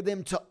compare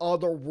them to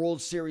other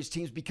World Series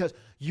teams because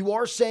you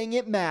are saying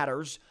it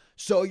matters.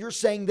 So you're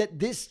saying that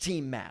this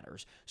team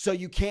matters. So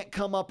you can't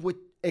come up with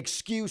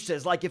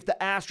excuses like if the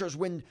Astros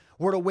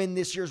were to win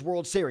this year's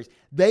World Series.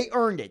 They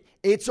earned it.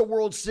 It's a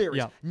World Series.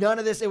 Yeah. None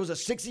of this. It was a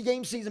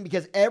 60-game season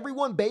because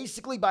everyone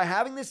basically by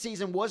having this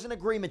season was in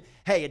agreement.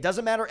 Hey, it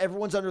doesn't matter.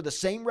 Everyone's under the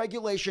same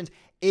regulations.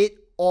 It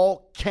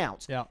all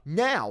counts. Yeah.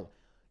 Now,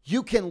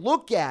 you can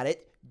look at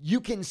it. You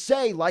can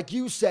say, like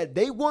you said,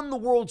 they won the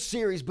World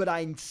Series, but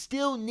I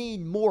still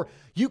need more.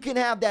 You can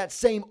have that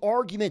same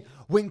argument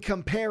when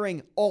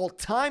comparing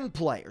all-time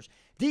players.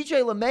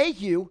 DJ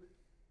LeMahieu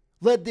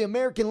led the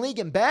American League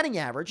in batting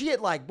average. He had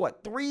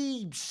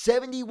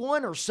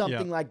 371 or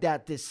something like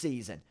that this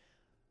season.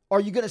 Are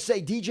you going to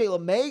say DJ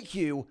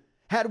LeMahieu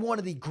had one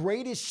of the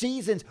greatest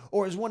seasons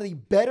or is one of the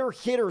better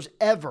hitters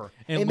ever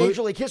in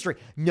Major League history?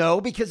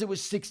 No, because it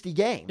was 60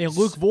 games. And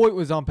Luke Voigt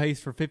was on pace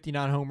for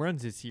 59 home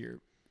runs this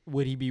year.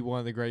 Would he be one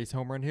of the greatest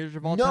home run hitters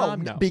of all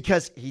time? No,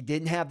 because he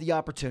didn't have the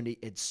opportunity.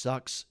 It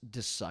sucks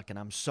to suck, and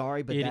I'm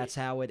sorry, but that's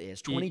how it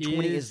is.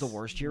 2020 is the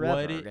worst year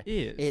ever. It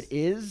is. It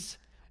is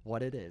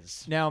what it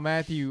is. Now,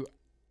 Matthew,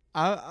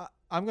 I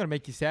I'm going to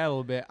make you sad a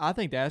little bit. I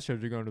think the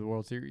Astros are going to the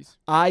World Series.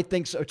 I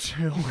think so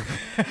too.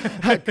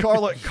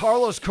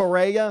 Carlos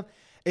Correa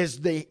is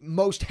the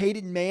most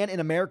hated man in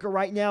America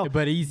right now.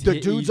 But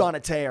he's on a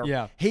tear.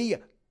 Yeah. He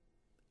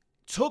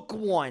took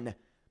one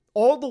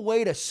all the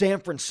way to San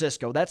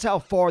Francisco. That's how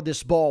far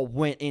this ball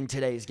went in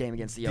today's game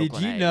against the Oakland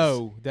A's. Did you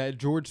know that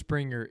George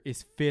Springer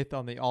is 5th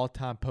on the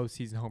all-time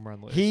postseason home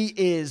run list? He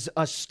is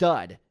a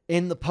stud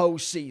in the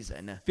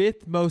postseason.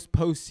 5th most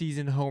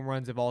postseason home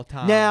runs of all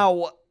time.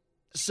 Now,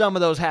 some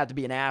of those have to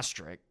be an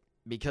asterisk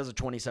because of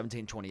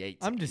 2017, 2018.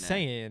 I'm just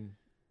saying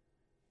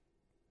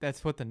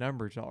that's what the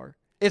numbers are.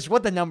 It's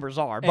what the numbers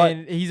are. But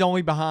and he's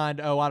only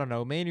behind, I don't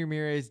know, Manny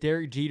Ramirez,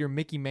 Derek Jeter,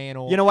 Mickey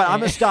Mantle. You know what? I'm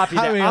going to stop you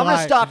there. I'm going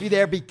to stop you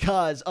there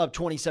because of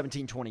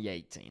 2017,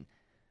 2018.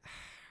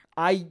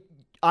 I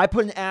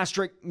put an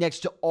asterisk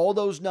next to all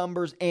those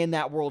numbers and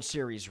that World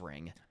Series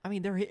ring. I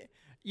mean, they're hit.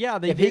 Yeah,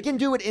 if he can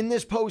do it in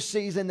this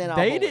postseason, then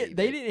they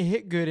didn't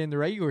hit good in the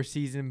regular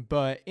season,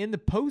 but in the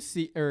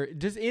postseason, or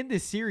just in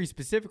this series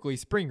specifically,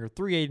 Springer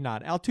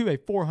 389, Altuve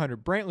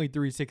 400, Brantley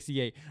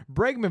 368,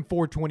 Bregman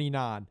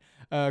 429,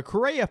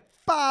 Correa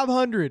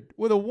 500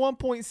 with a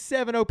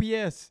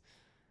 1.7 OPS.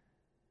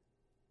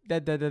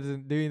 That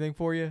doesn't do anything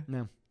for you?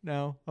 No.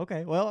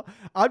 Okay. Well,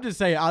 I'm just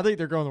saying, I think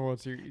they're going to the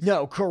World Series.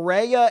 No,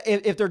 Correa,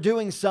 if they're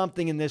doing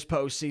something in this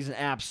postseason,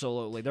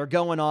 absolutely. They're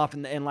going off,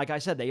 and like I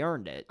said, they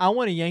earned it. I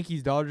want a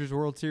Yankees-Dodgers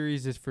World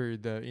Series just for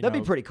the, That'd be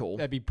pretty cool.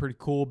 That'd be pretty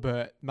cool,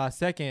 but my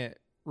second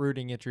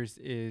rooting interest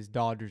is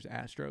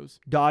Dodgers-Astros.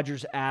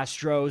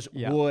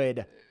 Dodgers-Astros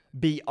would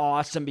be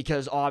awesome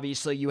because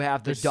obviously you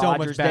have the There's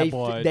Dodgers. So much bad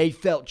blood. They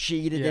felt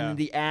cheated, and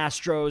the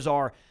Astros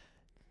are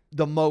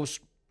the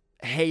most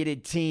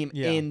hated team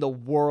in the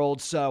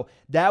world, so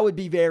that would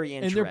be very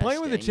interesting. And they're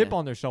playing with a chip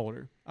on their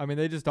shoulder. I mean,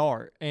 they just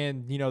are.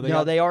 And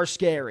they are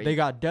scary. They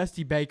got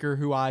Dusty Baker,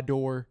 who I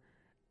adore.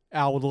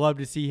 I would love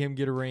to see him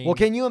get a ring. Well,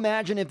 can you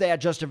imagine if they had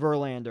Justin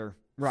Verlander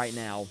right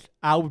now?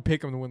 I would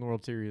pick him to win the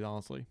World Series,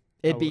 honestly.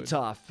 It'd be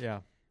tough. Yeah.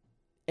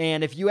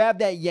 And if you have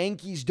that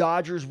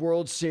Yankees-Dodgers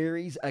World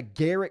Series, a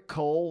Garrett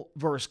Cole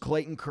versus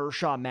Clayton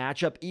Kershaw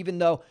matchup, even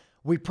though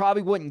we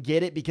probably wouldn't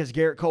get it because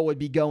Garrett Cole would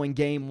be going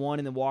game 1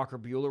 and then Walker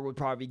Buehler would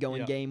probably be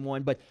going game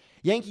 1. But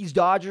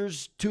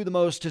Yankees-Dodgers, two of the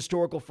most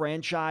historical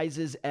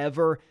franchises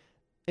ever.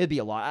 It'd be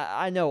a lot.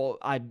 I know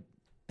I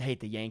hate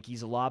the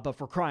Yankees a lot, but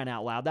for crying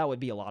out loud, that would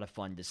be a lot of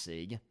fun to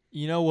see.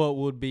 You know what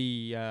would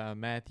be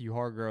Matthew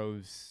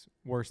Hargrove's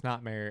worst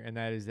nightmare, and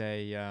that is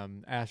a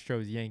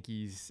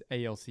Astros-Yankees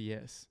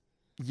ALCS.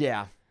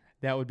 Yeah.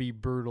 That would be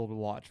brutal to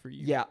watch for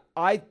you. Yeah.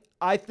 I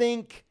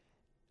think...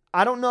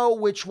 I don't know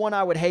which one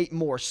I would hate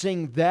more,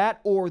 seeing that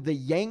or the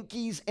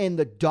Yankees and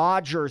the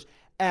Dodgers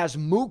as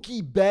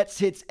Mookie Betts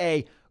hits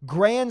a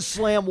grand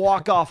slam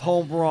walk-off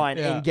home run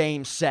in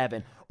Game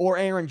 7, or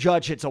Aaron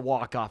Judge hits a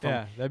walk-off.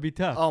 Yeah, that'd be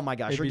tough. Oh, my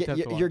gosh.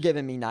 You're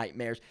giving me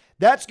nightmares.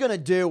 That's going to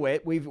do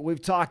it.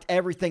 We've talked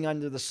everything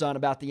under the sun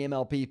about the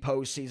MLB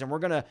postseason. We're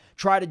going to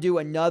try to do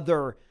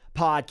another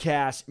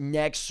podcast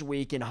next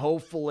week, and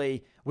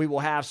hopefully we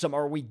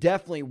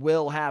definitely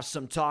will have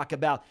some talk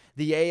about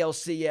the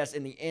ALCS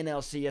and the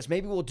NLCS.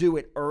 Maybe we'll do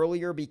it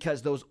earlier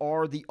because those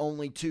are the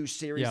only two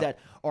series that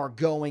are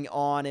going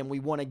on, and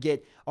we want to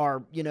get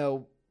our,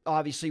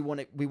 obviously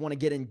we want to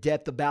get in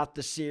depth about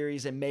the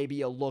series and maybe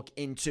a look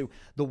into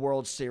the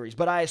World Series.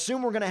 But I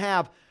assume we're going to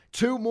have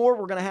two more.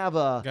 We're going to have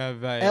a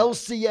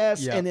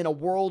LCS and then a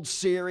World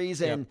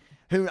Series, and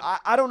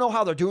I don't know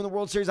how they're doing the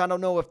World Series. I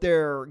don't know if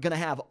they're going to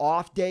have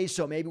off days,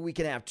 so maybe we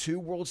can have two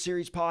World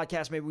Series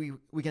podcasts. Maybe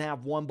we can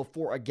have one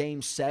before a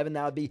Game 7.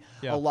 That would be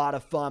a lot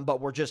of fun,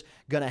 but we're just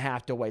going to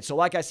have to wait. So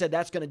like I said,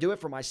 that's going to do it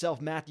for myself,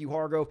 Matthew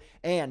Hargrove,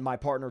 and my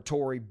partner,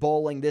 Tori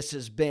Bowling. This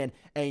has been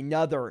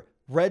another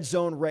Red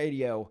Zone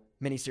Radio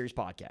miniseries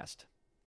podcast.